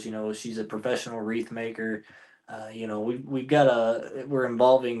Kills. She's a professional wreath maker. we're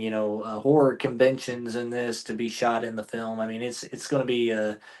involving horror conventions in this to be shot in the film. I mean, it's going to be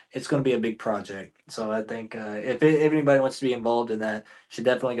a big project. So I think if anybody wants to be involved in that, should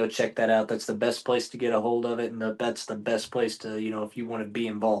definitely go check that out. That's the best place to get a hold of it, and that's the best place to if you want to be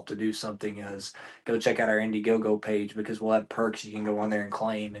involved to do something, is go check out our Indiegogo page, because we'll have perks you can go on there and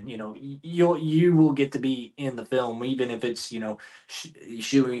claim, and you will get to be in the film, even if it's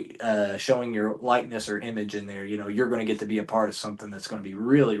showing your likeness or image in there. You're going to get to be a part of something that's going to be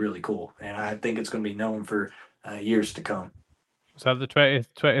really, really cool, and I think it's going to be known for years to come. Was that the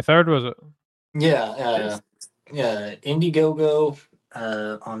 23rd, was it? Yeah, Indiegogo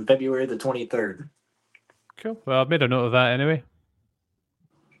on February the 23rd. Cool. Well, I've made a note of that anyway.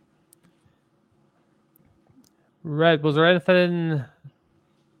 Red, was there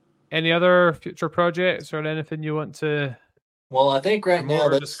any other future projects or anything you want to Well, I think right now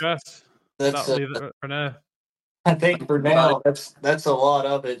discuss? That's leave it for now. I think for now that's a lot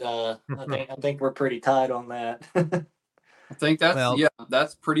of it. I think we're pretty tight on that. I think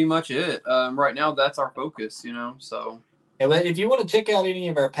that's pretty much it. Right now, that's our focus, so. Yeah, but if you want to check out any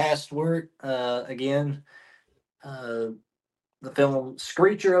of our past work, again, the film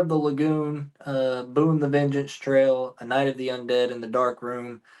Screecher of the Lagoon, Boone the Vengeance Trail, A Night of the Undead in the Dark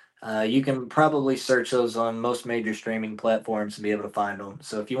Room, you can probably search those on most major streaming platforms and be able to find them.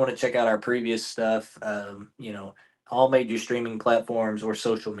 So if you want to check out our previous stuff, all major streaming platforms or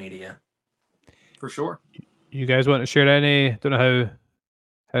social media. For sure. You guys want to share any? Don't know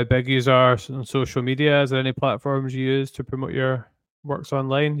how big you are on social media. Is there any platforms you use to promote your works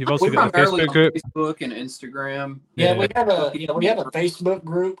online? You've also got a Facebook group, Facebook and Instagram. Yeah, we have a Facebook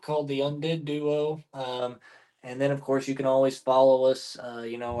group called the Undead Duo, and then of course you can always follow us.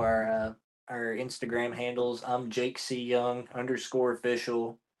 Our Instagram handles. I'm Jake C. Young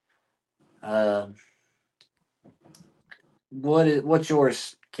 _official. What's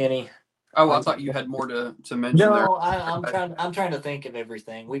yours, Kenny? Oh, I thought you had more to mention there. No, I'm trying to think of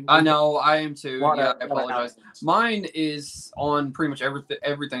everything. I know, I am too. Yeah, I apologize. Mine is on pretty much everything.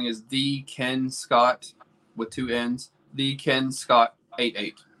 Everything is the Ken Scott with 2 N's. The Ken Scott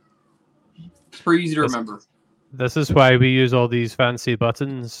 88. It's pretty easy to remember. This is why we use all these fancy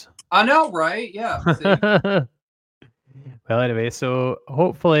buttons. I know, right? Yeah. Well, anyway, so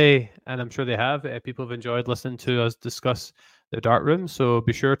hopefully, and I'm sure they have, people have enjoyed listening to us discuss the Dark Room. So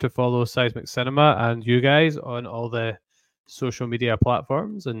be sure to follow Seismic Cinema and you guys on all the social media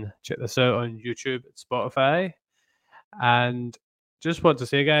platforms, and check this out on YouTube, Spotify. And just want to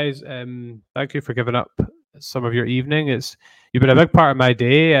say, guys, thank you for giving up some of your evening. You've been a big part of my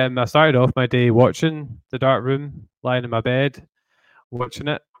day. I started off my day watching the Dark Room, lying in my bed, watching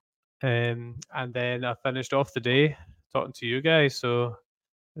it. And then I finished off the day talking to you guys. So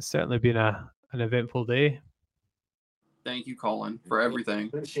it's certainly been an eventful day. Thank you, Colin, for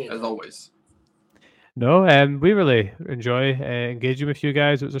everything, as always. No, we really enjoy engaging with you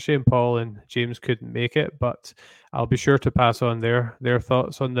guys. It was a shame Paul and James couldn't make it, but I'll be sure to pass on their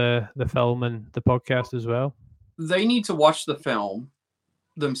thoughts on the film and the podcast as well. They need to watch the film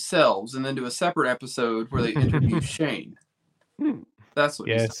themselves and then do a separate episode where they interview Shane. That's what.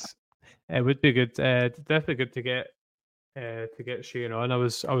 Yes, it would be good. Definitely good to get Shane on. I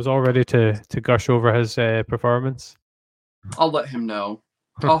was all ready to gush over his performance. I'll let him know.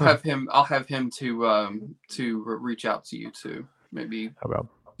 I'll have him to reach out to you too. Maybe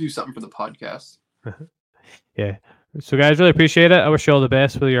do something for the podcast. Yeah. So guys, really appreciate it. I wish you all the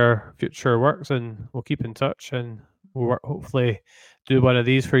best with your future works, and we'll keep in touch, and we'll hopefully do one of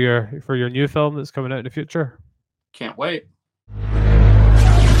these for your new film that's coming out in the future. Can't wait.